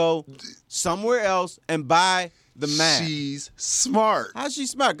got to go somewhere else and buy the mat. She's smart. How's she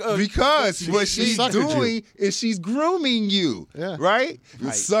smart? Because what she she's suckered you. doing is she's grooming you. Yeah. Right?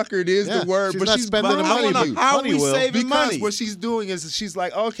 Right. Suckered is Yeah, the word, she's but not she's spending the money grooming you. How are Money we will. saving Because money? what she's doing is she's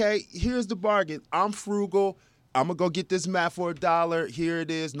like, okay, here's the bargain. I'm frugal. I'm going to go get this mat for $1. Here it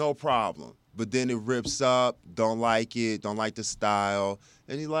is, no problem. But then it rips up, don't like it, don't like the style.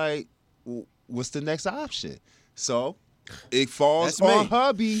 And you're like, what's the next option? So it falls That's me. on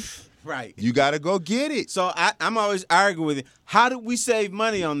hubby. Right. You got to go get it. So I'm always arguing with you. How did we save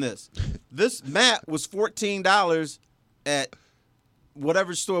money on this? This mat was $14 at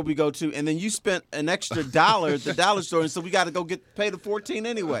whatever store we go to, and then you spent an extra $1 at the dollar store, and so we got to go pay the $14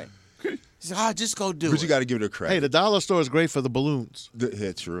 anyway. He said, just go do But it. you got to give it a credit. Hey, the dollar store is great for the balloons.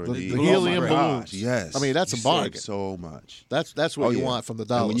 Yeah, true. The indeed. helium Oh my balloons. gosh, yes. I mean, that's You a bargain. save so much. That's what Oh, you yeah. want from the And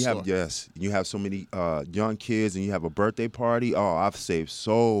dollar when you store. you have so many young kids and you have a birthday party. Oh, I've saved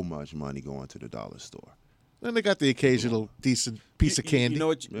so much money going to the dollar store. Then they got the occasional decent piece of candy. You know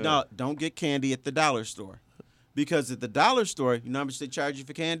what? No, don't get candy at the dollar store. Because at the dollar store, you know how much they charge you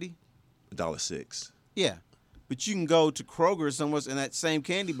for candy? $1.06. Yeah. But you can go to Kroger or somewhere, and that same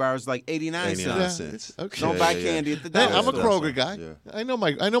candy bar is like 89 89 cents. cents. Okay. Don't buy candy at the Hey, dollar I'm a store. Kroger guy. Yeah. I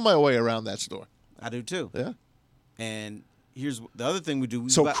know my way around that store. I do too. Yeah. And here's the other thing we do. We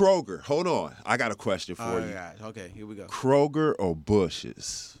So buy- Kroger, hold on. I got a question for Oh, you. God. Okay, here we go. Kroger or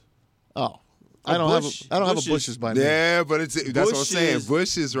Bush's? Oh, I don't have Bush- a Bush's- Bushes by me. Yeah, but that's what I'm saying. Bush's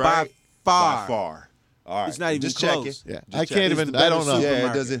Bush's, by right? far. By far. All right. It's not even just close. checking. Yeah, Just I checking. can't It's even. the I better don't know. Yeah, it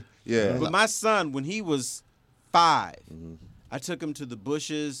supermarket. doesn't. Yeah. But my son, when he was 5, Mm-hmm. I took him to the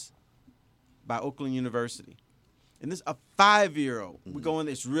Bushes by Oakland University. And this a 5-year-old. Mm-hmm. We go in,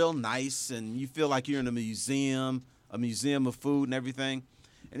 it's real nice, and you feel like you're in a museum of food and everything.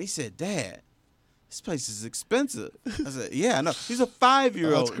 And he said, Dad, this place is expensive. I said, yeah, I know. He's a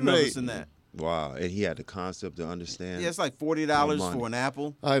 5-year-old That's great. noticing that. Wow. And he had the concept to understand. Yeah, it's like $40 money. for an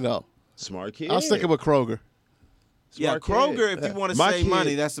apple. I know. Smart kid. I'll stick it with Kroger. Yeah, Smart kid. Kroger, if you want to My save kid-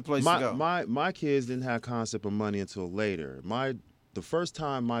 money, that's the place to go. My kids didn't have concept of money until later. The first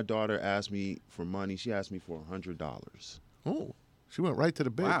time my daughter asked me for money, she asked me for $100. Oh, she went right to the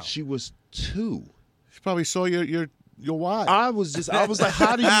big. Wow. She was 2. She probably saw your why. I was like,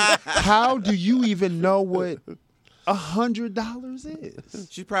 how do you even know what $100 is?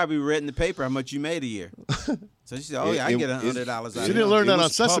 She probably read in the paper how much you made a year. So she said, "Oh yeah, I get $100 out of She it." didn't learn It that on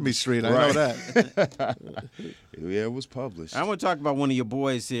was Sesame published. Street. I Right. know that. Yeah, it was published. I want to talk about one of your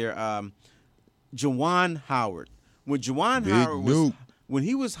boys here, Juwan Howard. When Juwan Big Howard Nuke. when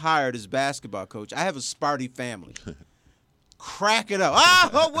he was hired as basketball coach, I have a Sparty family. Crack it up!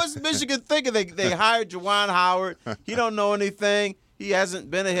 Ah, what's Michigan thinking? They hired Juwan Howard. He don't know anything. He hasn't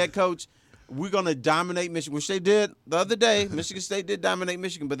been a head coach. We're gonna dominate Michigan, which they did the other day. Michigan State did dominate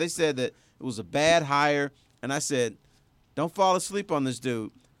Michigan, but they said that it was a bad hire. And I said, don't fall asleep on this dude.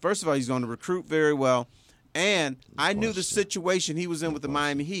 First of all, he's going to recruit very well. And I knew the situation he was in with the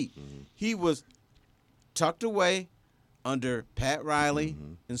Miami Heat. He was tucked away under Pat Riley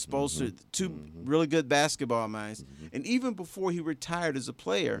and Spoelstra, two really good basketball minds. And even before he retired as a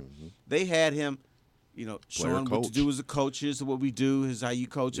player, they had him, showing what to do as a coach. Here's what we do. Here's how you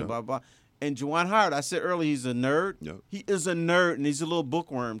coach and blah, blah. And Juwan Howard, I said earlier, he's a nerd. Yep. He is a nerd, and he's a little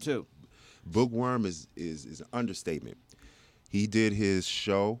bookworm, too. Bookworm is an understatement. He did his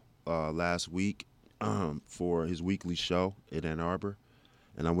show last week for his weekly show in Ann Arbor,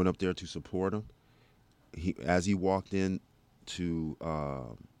 and I went up there to support him. As he walked in to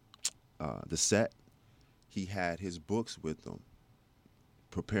the set, he had his books with him,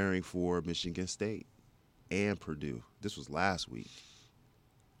 preparing for Michigan State and Purdue. This was last week.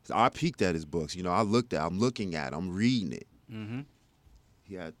 So I peeked at his books. I'm looking at it. I'm reading it. Mm-hmm.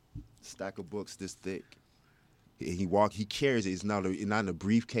 He had a stack of books this thick. He carries it. It's not in a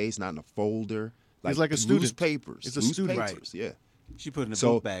briefcase, not in a folder. He's like a loose student. papers. It's a loose student. papers, yeah. She put it in a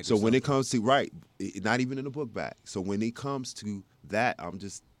So, book bag. so when it comes to not even in a book bag. So when it comes to that,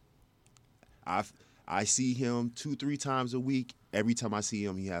 I see him 2-3 times a week. Every time I see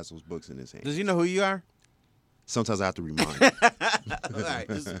him, he has those books in his hand. Does he know who you are? Sometimes I have to remind him. All right.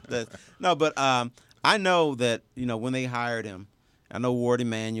 No, but I know that, when they hired him, I know Ward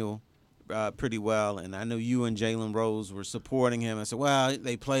Emanuel pretty well, and I know you and Jalen Rose were supporting him. I said, well,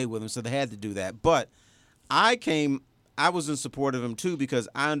 they played with him, so they had to do that. But I was in support of him, too, because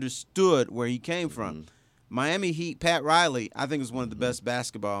I understood where he came from. Miami Heat, Pat Riley, I think is one of the best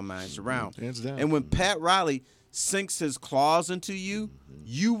basketball minds around. Hands down. And when Pat Riley sinks his claws into you,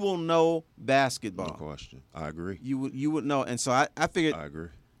 you will know basketball. No question. I agree. You would know. And so I figured I agree.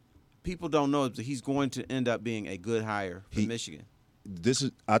 people don't know that he's going to end up being a good hire for Michigan.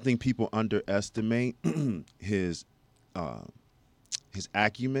 I think people underestimate his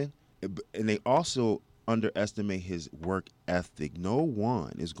acumen, and they also underestimate his work ethic. No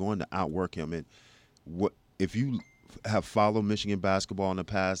one is going to outwork him. And if you have followed Michigan basketball in the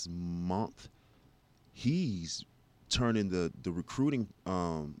past month, he's turning the recruiting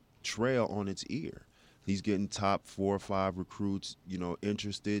trail on its ear. He's getting top 4 or 5 recruits,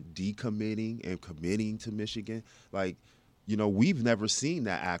 interested, decommitting and committing to Michigan. We've never seen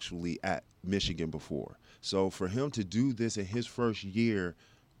that actually at Michigan before. So for him to do this in his first year,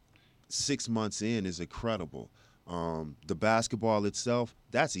 6 months in, is incredible. The basketball itself,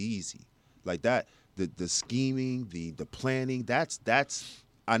 that's easy. Like that, the scheming, the planning, that's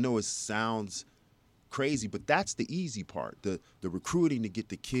I know it sounds crazy, but that's the easy part. The recruiting to get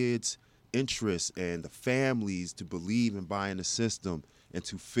the kids' interest and the families to believe and buy in the system and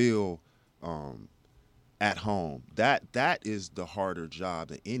to feel at home. That is the harder job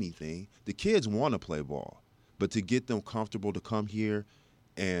than anything. The kids want to play ball, but to get them comfortable to come here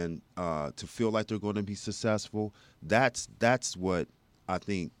and to feel like they're going to be successful, that's what I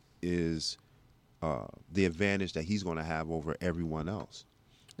think is the advantage that he's going to have over everyone else.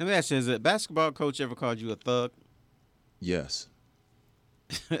 Let me ask you, has a basketball coach ever called you a thug? Yes.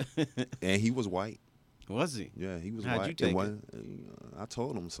 And he was white. Was he? Yeah, he was How'd white. you take it? I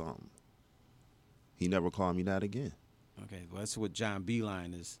told him something. He never called me that again. Okay, well, that's what John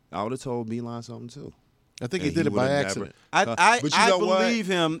Beeline is. I would have told Beeline something too. I think And he did it by would've accident. I but you know what? believe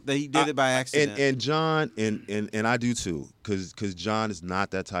him that he did it by accident. And John and I do too, because John is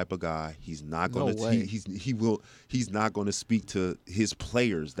not that type of guy. He's not going No way. to he's not going to speak to his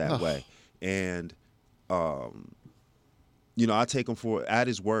players that way. And I take him at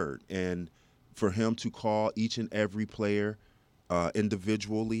his word, and for him to call each and every player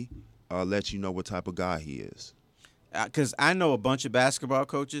individually lets you know what type of guy he is. Because I know a bunch of basketball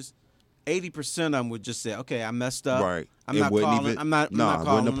coaches, 80% of them would just say, "Okay, I messed up. Right. I'm It not wouldn't calling. even- I'm not calling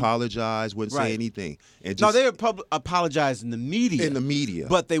wouldn't them." apologize, wouldn't Right. say anything. And No, just, they would apologize in the media. in the media.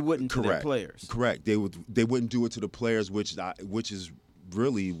 but they wouldn't to their Correct. players. Correct. They wouldn't do it to the players, which is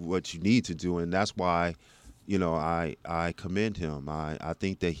really what you need to do, and that's why, I commend him. I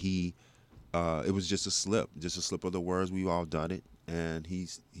think that he, it was just a slip of the words. We've all done it, and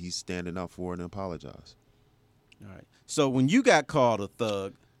he's standing up for it and apologize. All right. So when you got called a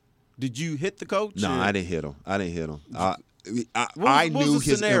thug, did you hit the coach? No, or- I didn't hit him. I What was knew the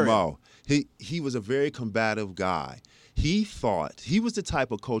his scenario? MO. He was a very combative guy. He thought he was the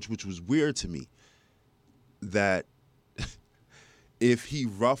type of coach, which was weird to me, that if he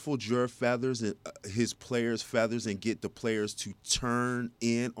ruffled your feathers and his players' feathers and get the players to turn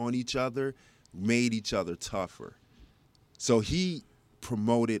in on each other, made each other tougher. So he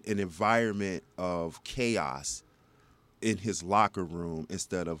promoted an environment of chaos in his locker room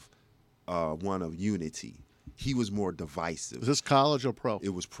instead of one of unity. He was more divisive. Is this college or pro? It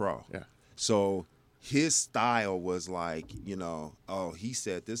was pro. Yeah. So his style was like, oh, he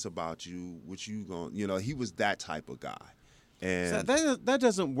said this about you, what you going, he was that type of guy. And that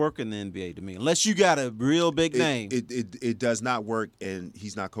doesn't work in the NBA to me, unless you got a real big name. it does not work, and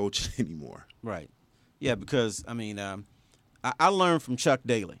he's not coaching anymore. Right. Yeah, because, I learned from Chuck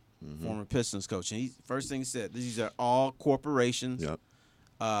Daly, former Pistons coach, and first thing he said, these are all corporations. Yep.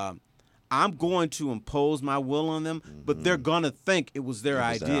 I'm going to impose my will on them, but they're going to think it was their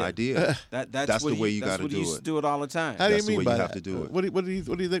It was idea. their idea. That's the way you got to do he used it. to do it all the time. How do you That's the mean way by you that? have to do it. What do you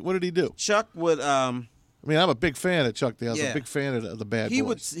think? What did he do? Chuck would I mean, I'm a big fan of Chuck Daly. I was Yeah. a big fan of the Bad he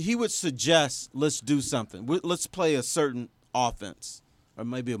Boys. would suggest, let's do something. Let's play a certain offense, or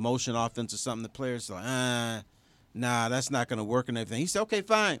maybe a motion offense or something. The players are like, nah, that's not going to work and everything. He said, okay,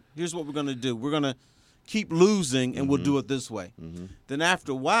 fine. Here's what we're going to do. We're going to keep losing, and we'll do it this way. Then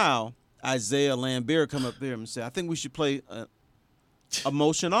after a while, Isaiah Lambier come up there and say, I think we should play a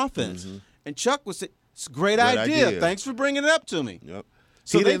motion offense. And Chuck would say, it's a great idea. Thanks for bringing it up to me. Yep.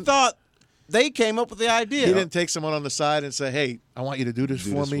 So He they didn't- thought they came up with the idea. He didn't take someone on the side and say, "Hey, I want you to do this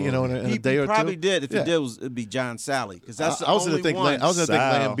for me." In a day or two. He probably did. If Yeah. he did, it'd be John Sally, because that's the I was only gonna think. one. I was gonna think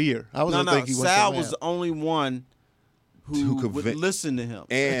Sal. Lambier. I was no, gonna think he went Sal to was Lamb. the only one who would listen to him.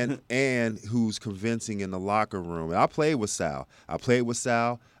 and who's convincing in the locker room. And I played with Sal. I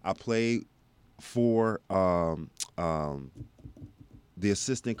played for the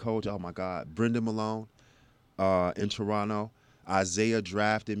assistant coach. Oh my God, Brendan Malone in Toronto. Isaiah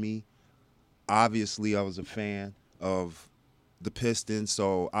drafted me. Obviously, I was a fan of the Pistons,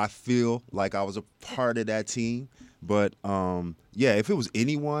 so I feel like I was a part of that team. But if it was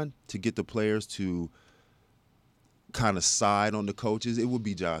anyone to get the players to kind of side on the coaches, it would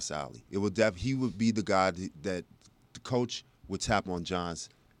be John Sally. He would be the guy that the coach would tap on John's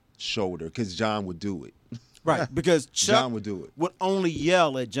shoulder, because John would do it. Right, because Chuck John would do it. would only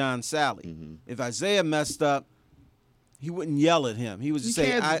yell at John Sally. If Isaiah messed up, he wouldn't yell at him. He would just You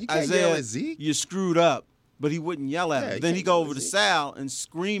say, can't Isaiah, yell at Zeke. you screwed up. But he wouldn't yell at Yeah, him. you Then can't he'd go yell over at to Zeke. Sal and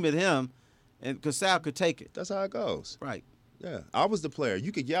scream at him, and because Sal could take it. That's how it goes. Right. Yeah, I was the player.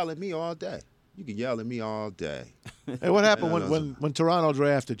 You could yell at me all day. Hey, what happened Yeah, when Toronto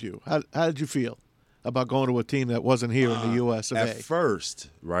drafted you? How did you feel about going to a team that wasn't here in the U.S. of At A?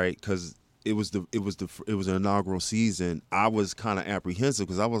 first, right? Because it was an inaugural season. I was kind of apprehensive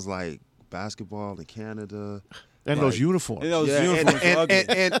because I was like, basketball in Canada. And those uniforms. And those Yeah, uniforms were ugly.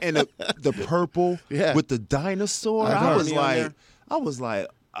 and the purple Yeah. with the dinosaur. I know. I was like,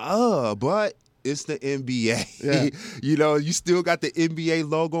 but it's the NBA. Yeah. You still got the NBA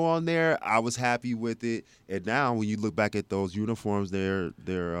logo on there. I was happy with it. And now when you look back at those uniforms, they're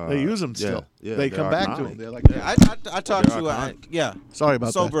They use them still. Yeah, they they're come back to iconic. them. They're like, I talked They're to iconic. Sorry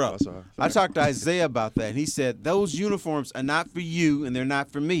about so that. bro, That's all right. I talked to Isaiah about that. And he said those uniforms are not for you and they're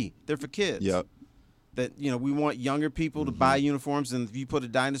not for me. They're for kids. Yep. That we want younger people to buy uniforms, and if you put a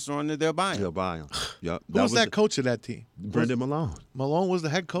dinosaur in there, they'll buy them. They'll buy them. Yep. Who was that coach of that team? Brendan Malone. Malone was the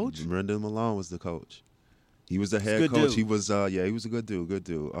head coach? Brendan Malone was the coach. He was the head good coach. dude. He was he was a good dude.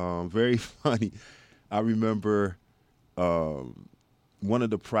 Very funny. I remember one of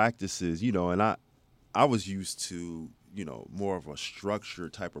the practices, and I was used to, more of a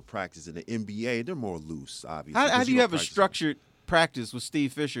structured type of practice. In the NBA, they're more loose, obviously. How because do you don't have a practice- structured practice with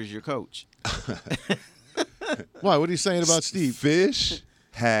Steve Fisher as your coach? Why? What are you saying about Steve? Fish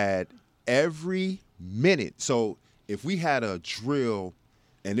had every minute. So if we had a drill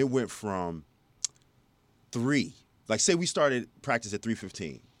and it went from 3, like say we started practice at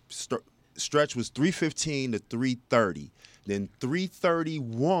 3:15. Stretch was 3:15 to 3:30. Then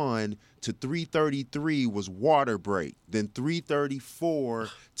 3:31 to 3:33 was water break. Then 3:34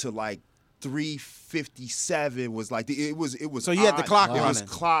 to like 3:57 was like it was. So you had the odd. clock It was running.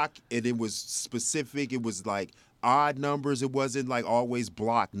 clock, and it was specific. It was like odd numbers. It wasn't like always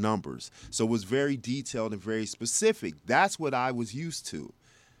block numbers. So it was very detailed and very specific. That's what I was used to.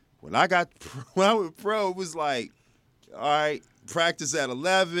 When I went pro, it was like, all right, practice at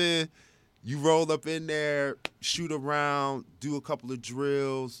 11. You roll up in there, shoot around, do a couple of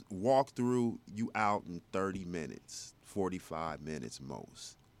drills, walk through. You out in 30 minutes, 45 minutes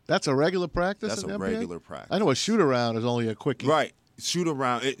most. That's a regular practice. That's in a the NBA? regular practice. I know a shoot around is only a quickie. Right. Shoot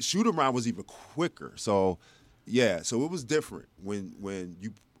around was even quicker. So, yeah. So it was different when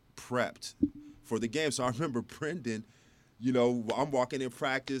you prepped for the game. So I remember Brendan, you know, I'm walking in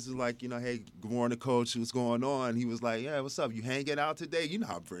practice and like, you know, hey, good morning, coach. What's going on? He was like, yeah, what's up? You hanging out today? You know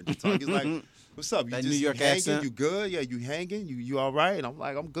how Brendan talk. He's like, what's up? You That just New York hanging? accent? You good? Yeah, you hanging? You all right? And I'm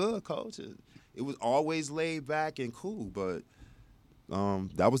like, I'm good, coach. It was always laid back and cool, but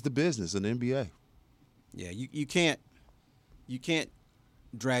that was the business in the NBA. Yeah, you can't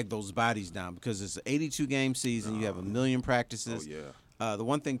drag those bodies down because it's an 82 game season. You have a million practices. Oh, yeah. The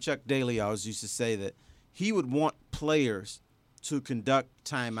one thing Chuck Daly always used to say that he would want players to conduct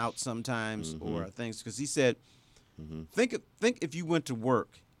timeouts sometimes or things because he said, think if you went to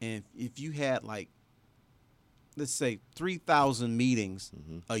work and if you had like, let's say 3,000 meetings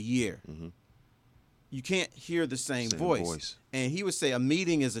a year. You can't hear the same voice. And he would say a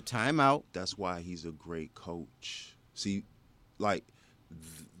meeting is a timeout. That's why he's a great coach. See, like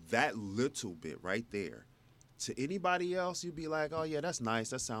that little bit right there. To anybody else, you'd be like, oh, yeah, that's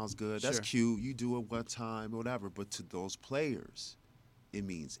nice. That sounds good. That's Sure. cute. You do it one time, whatever. But to those players, it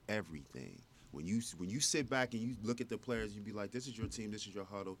means everything. When you sit back and you look at the players, you be like, this is your team. This is your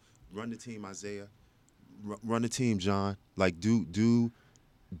huddle. Run the team, Isaiah. Run the team, John. Like, do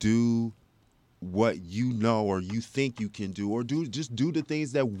what you know or you think you can do, or just do the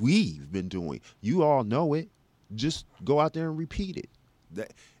things that we've been doing. You all know it. Just go out there and repeat it.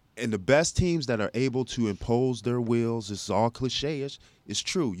 And the best teams that are able to impose their wills, it's all cliche-ish, it's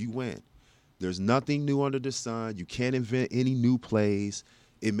true. You win. There's nothing new under the sun. You can't invent any new plays.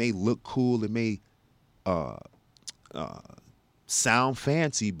 It may look cool. It may sound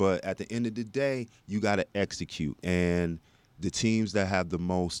fancy, but at the end of the day, you got to execute. And the teams that have the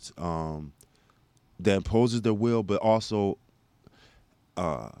most that imposes their will, but also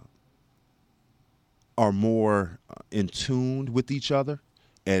are more in tune with each other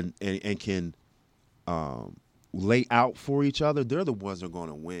and can lay out for each other, they're the ones that are going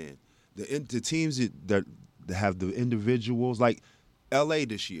to win. The teams that have the individuals, like L.A.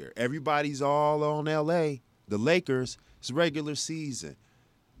 this year, everybody's all on L.A. The Lakers, it's regular season.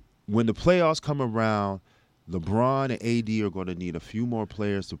 When the playoffs come around, LeBron and AD are going to need a few more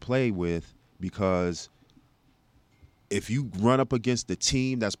players to play with, because if you run up against the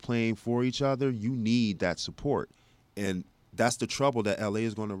team that's playing for each other, you need that support. And that's the trouble that LA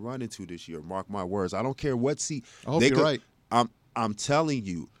is going to run into this year. Mark my words. I don't care what seed. I hope you're right. I'm telling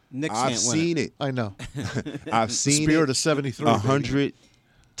you. Knicks I've can't seen win it. I know. I've seen Spirit it of 73. 100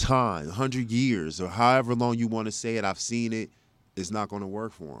 times, 100 years, or however long you want to say it. I've seen it. It's not going to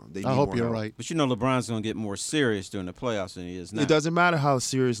work for them. I hope you're right. But you know LeBron's going to get more serious during the playoffs than he is now. It doesn't matter how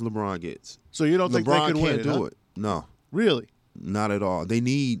serious LeBron gets. So you don't think they LeBron could win can't do huh? it. No. Really? Not at all. They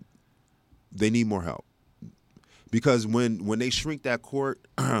need more help, because when they shrink that court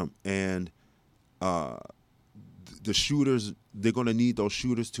and the shooters, they're going to need those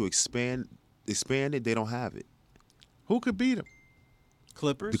shooters to expand it. They don't have it. Who could beat them?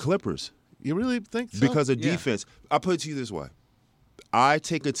 Clippers? The Clippers, You really think so? because of Yeah. defense. I'll put it to you this way: I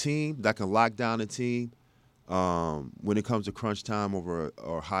take a team that can lock down a team when it comes to crunch time over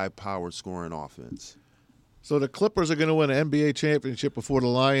a high-powered scoring offense. So the Clippers are going to win an NBA championship before the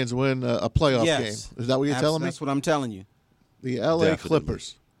Lions win a playoff Yes. game. Is that what you're telling me? That's what I'm telling you. The L.A. Definitely.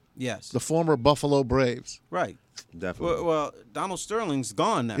 Clippers, Yes. the former Buffalo Braves. Right. Definitely. Well, Donald Sterling's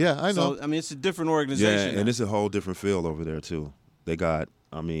gone now. Yeah, I know. So, I mean, it's a different Yeah, organization. and now. it's a whole different feel over there too. They got,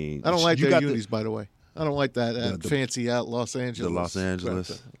 I mean, I don't like you their got unis, by the way. I don't like that fancy out Los the Angeles. Los Angeles.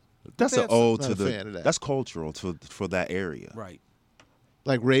 crap. That's Not an ode to a fan of that. That's cultural for that area. Right.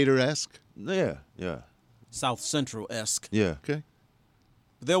 Like Raider-esque. Yeah. South Central-esque. Yeah. Okay.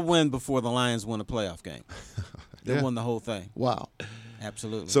 They'll win before the Lions win a playoff game. They'll Yeah. win the whole thing. Wow.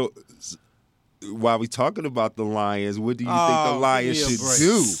 Absolutely. So while we talking about the Lions, what do you think the Lions give me a should break.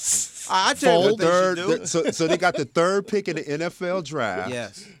 do? I tell you what The they should do. third, so they got the third pick in the NFL draft.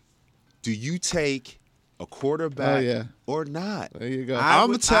 Yes. Do you take a quarterback Oh, yeah. or not? There you go.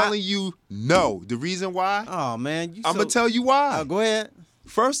 I'm telling you no. The reason why? Oh, man. I'm gonna tell you why. Go ahead.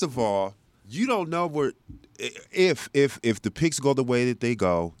 First of all, you don't know where if the picks go the way that they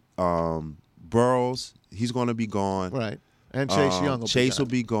go. Burrows, he's going to be gone. Right. And Chase Young will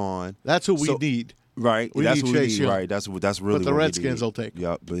be gone. That's who we need. Right. We That's need what we Chase need. Young. Right. That's really But the what we Redskins need. will take him.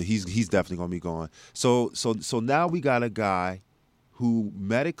 Yeah, but he's definitely going to be gone. So now we got a guy who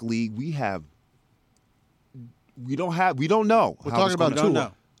medically we don't know. We're how talking it's about gonna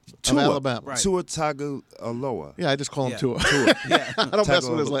Don't Tua know. of Alabama. Right. Tua Tagovailoa. Yeah, I just call him Yeah. Tua. Yeah. I don't mess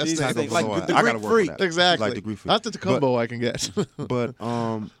with his last He's name. like the I Greek gotta work on freak. that. Exactly. Like the Greek freak. Not the Tacumbo I can get. But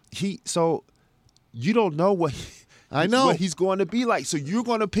so you don't know what I know. what he's going to be like. So you're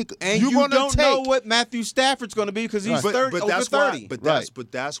going to pick And you're you going to don't take know what Matthew Stafford's going to be because he's Right. 30, over that's 30. why.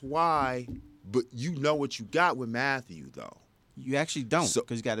 But that's why. But you know what you got with Matthew though. You actually don't So-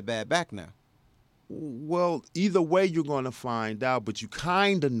 because you got a bad back now. Well, either way, you're going to find out, but you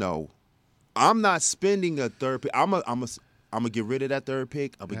kind of know. I'm not spending a third pick. I'm gonna get rid of that third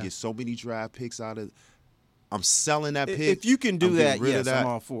pick. I'm gonna get so many draft picks out of. I'm selling that pick. If you can do I'm that, getting rid of yes, I'm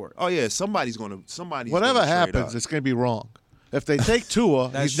all for it. Oh yeah, somebody's Whatever gonna trade happens, up. it's going to be wrong. If they take Tua,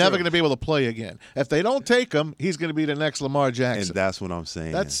 That's he's never true. going to be able to play again. If they don't take him, he's going to be the next Lamar And Jackson. that's what I'm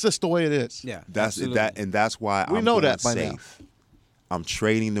saying. That's just the way it is. Yeah, That's absolutely. that, and that's why We I'm know going that by now. safe. I'm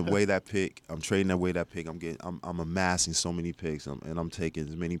trading away that pick. I'm amassing so many picks, and I'm taking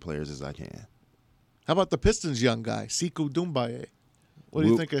as many players as I can. How about the Pistons young guy, Sekou Doumbouya? What do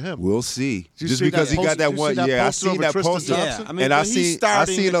you think of him? We'll see. Did you Just see because that he got post- that did you one, see that yeah, I poster seen over that Tristan poster. Thompson? Yeah, I mean, and but I he's seen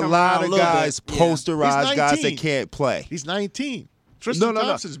starting to a come lot around of a little guys bit. Yeah. posterize He's guys that 19. can't play. He's 19. Tristan No.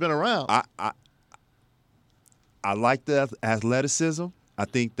 Thompson's been around. I like the athleticism. I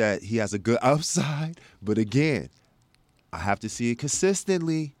think that he has a good upside, but again, I have to see it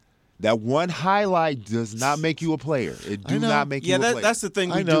consistently. That one highlight does not make you a player. It do I know. not make you a player. that's the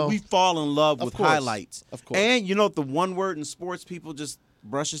thing I we do. know. We fall in love Of with course. highlights. Of course. And you know the one word in sports people just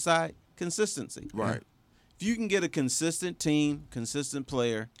brush aside? Consistency. Right. If you can get a consistent team, consistent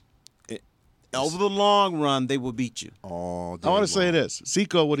player, over the long run, they will beat you. All day I want to say long. this: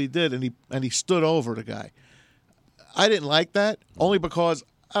 Sekou, what he did, and he stood over the guy. I didn't like that only because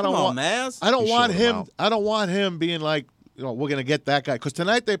I don't Come want on, Maz. I don't He want showed him him. out. I don't want him being like, we're gonna get that guy because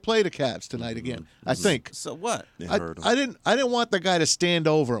tonight they play the Cavs tonight again. I think. So what? They I hurt him. I didn't want the guy to stand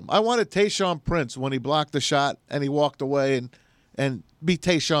over him. I wanted Tayshaun Prince when he blocked the shot and he walked away and be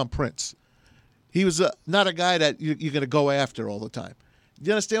Tayshaun Prince. He was not a guy that you're going to go after all the time. Do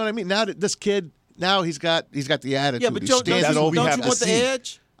you understand what I mean? Now that this kid, now he's got the attitude. Yeah, but He don't stands that's it what over. we you have to want the see.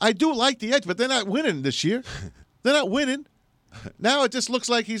 edge? I do like the edge, but they're not winning this year. They're not winning. Now it just looks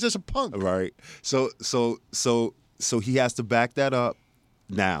like he's just a punk. Right. So he has to back that up.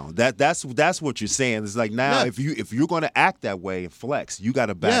 Now that's what you're saying. It's like now Yeah. if you're going to act that way and flex, you got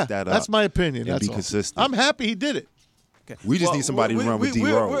to back that up. That's my opinion. and That's be all. consistent. I'm happy he did it. Okay. We just need somebody to run with D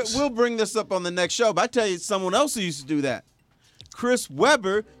Rose. We'll bring this up on the next show, but I tell you, someone else who used to do that. Chris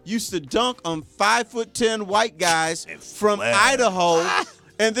Webber used to dunk on 5'10" white guys from Idaho,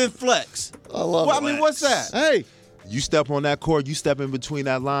 and then flex. I love Well, it. I mean, what's that? Hey, You step on that court, you step in between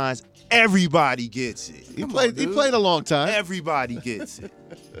that lines. Everybody gets it. he played a long time. Everybody gets it.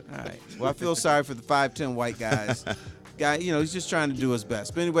 All right. Well, I feel sorry for the 5'10" white guys. Guy, he's just trying to do his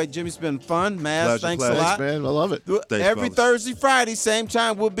best. But anyway, Jimmy, it's been fun. Maz, Pleasure, thanks pleasure. a lot. Man, I love it. Thanks, Every fellas. Thursday, Friday, same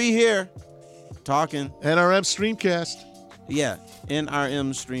time, we'll be here talking. NRM Streamcast. Yeah,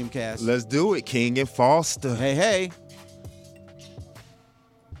 NRM Streamcast. Let's do it, King and Foster. Hey, hey.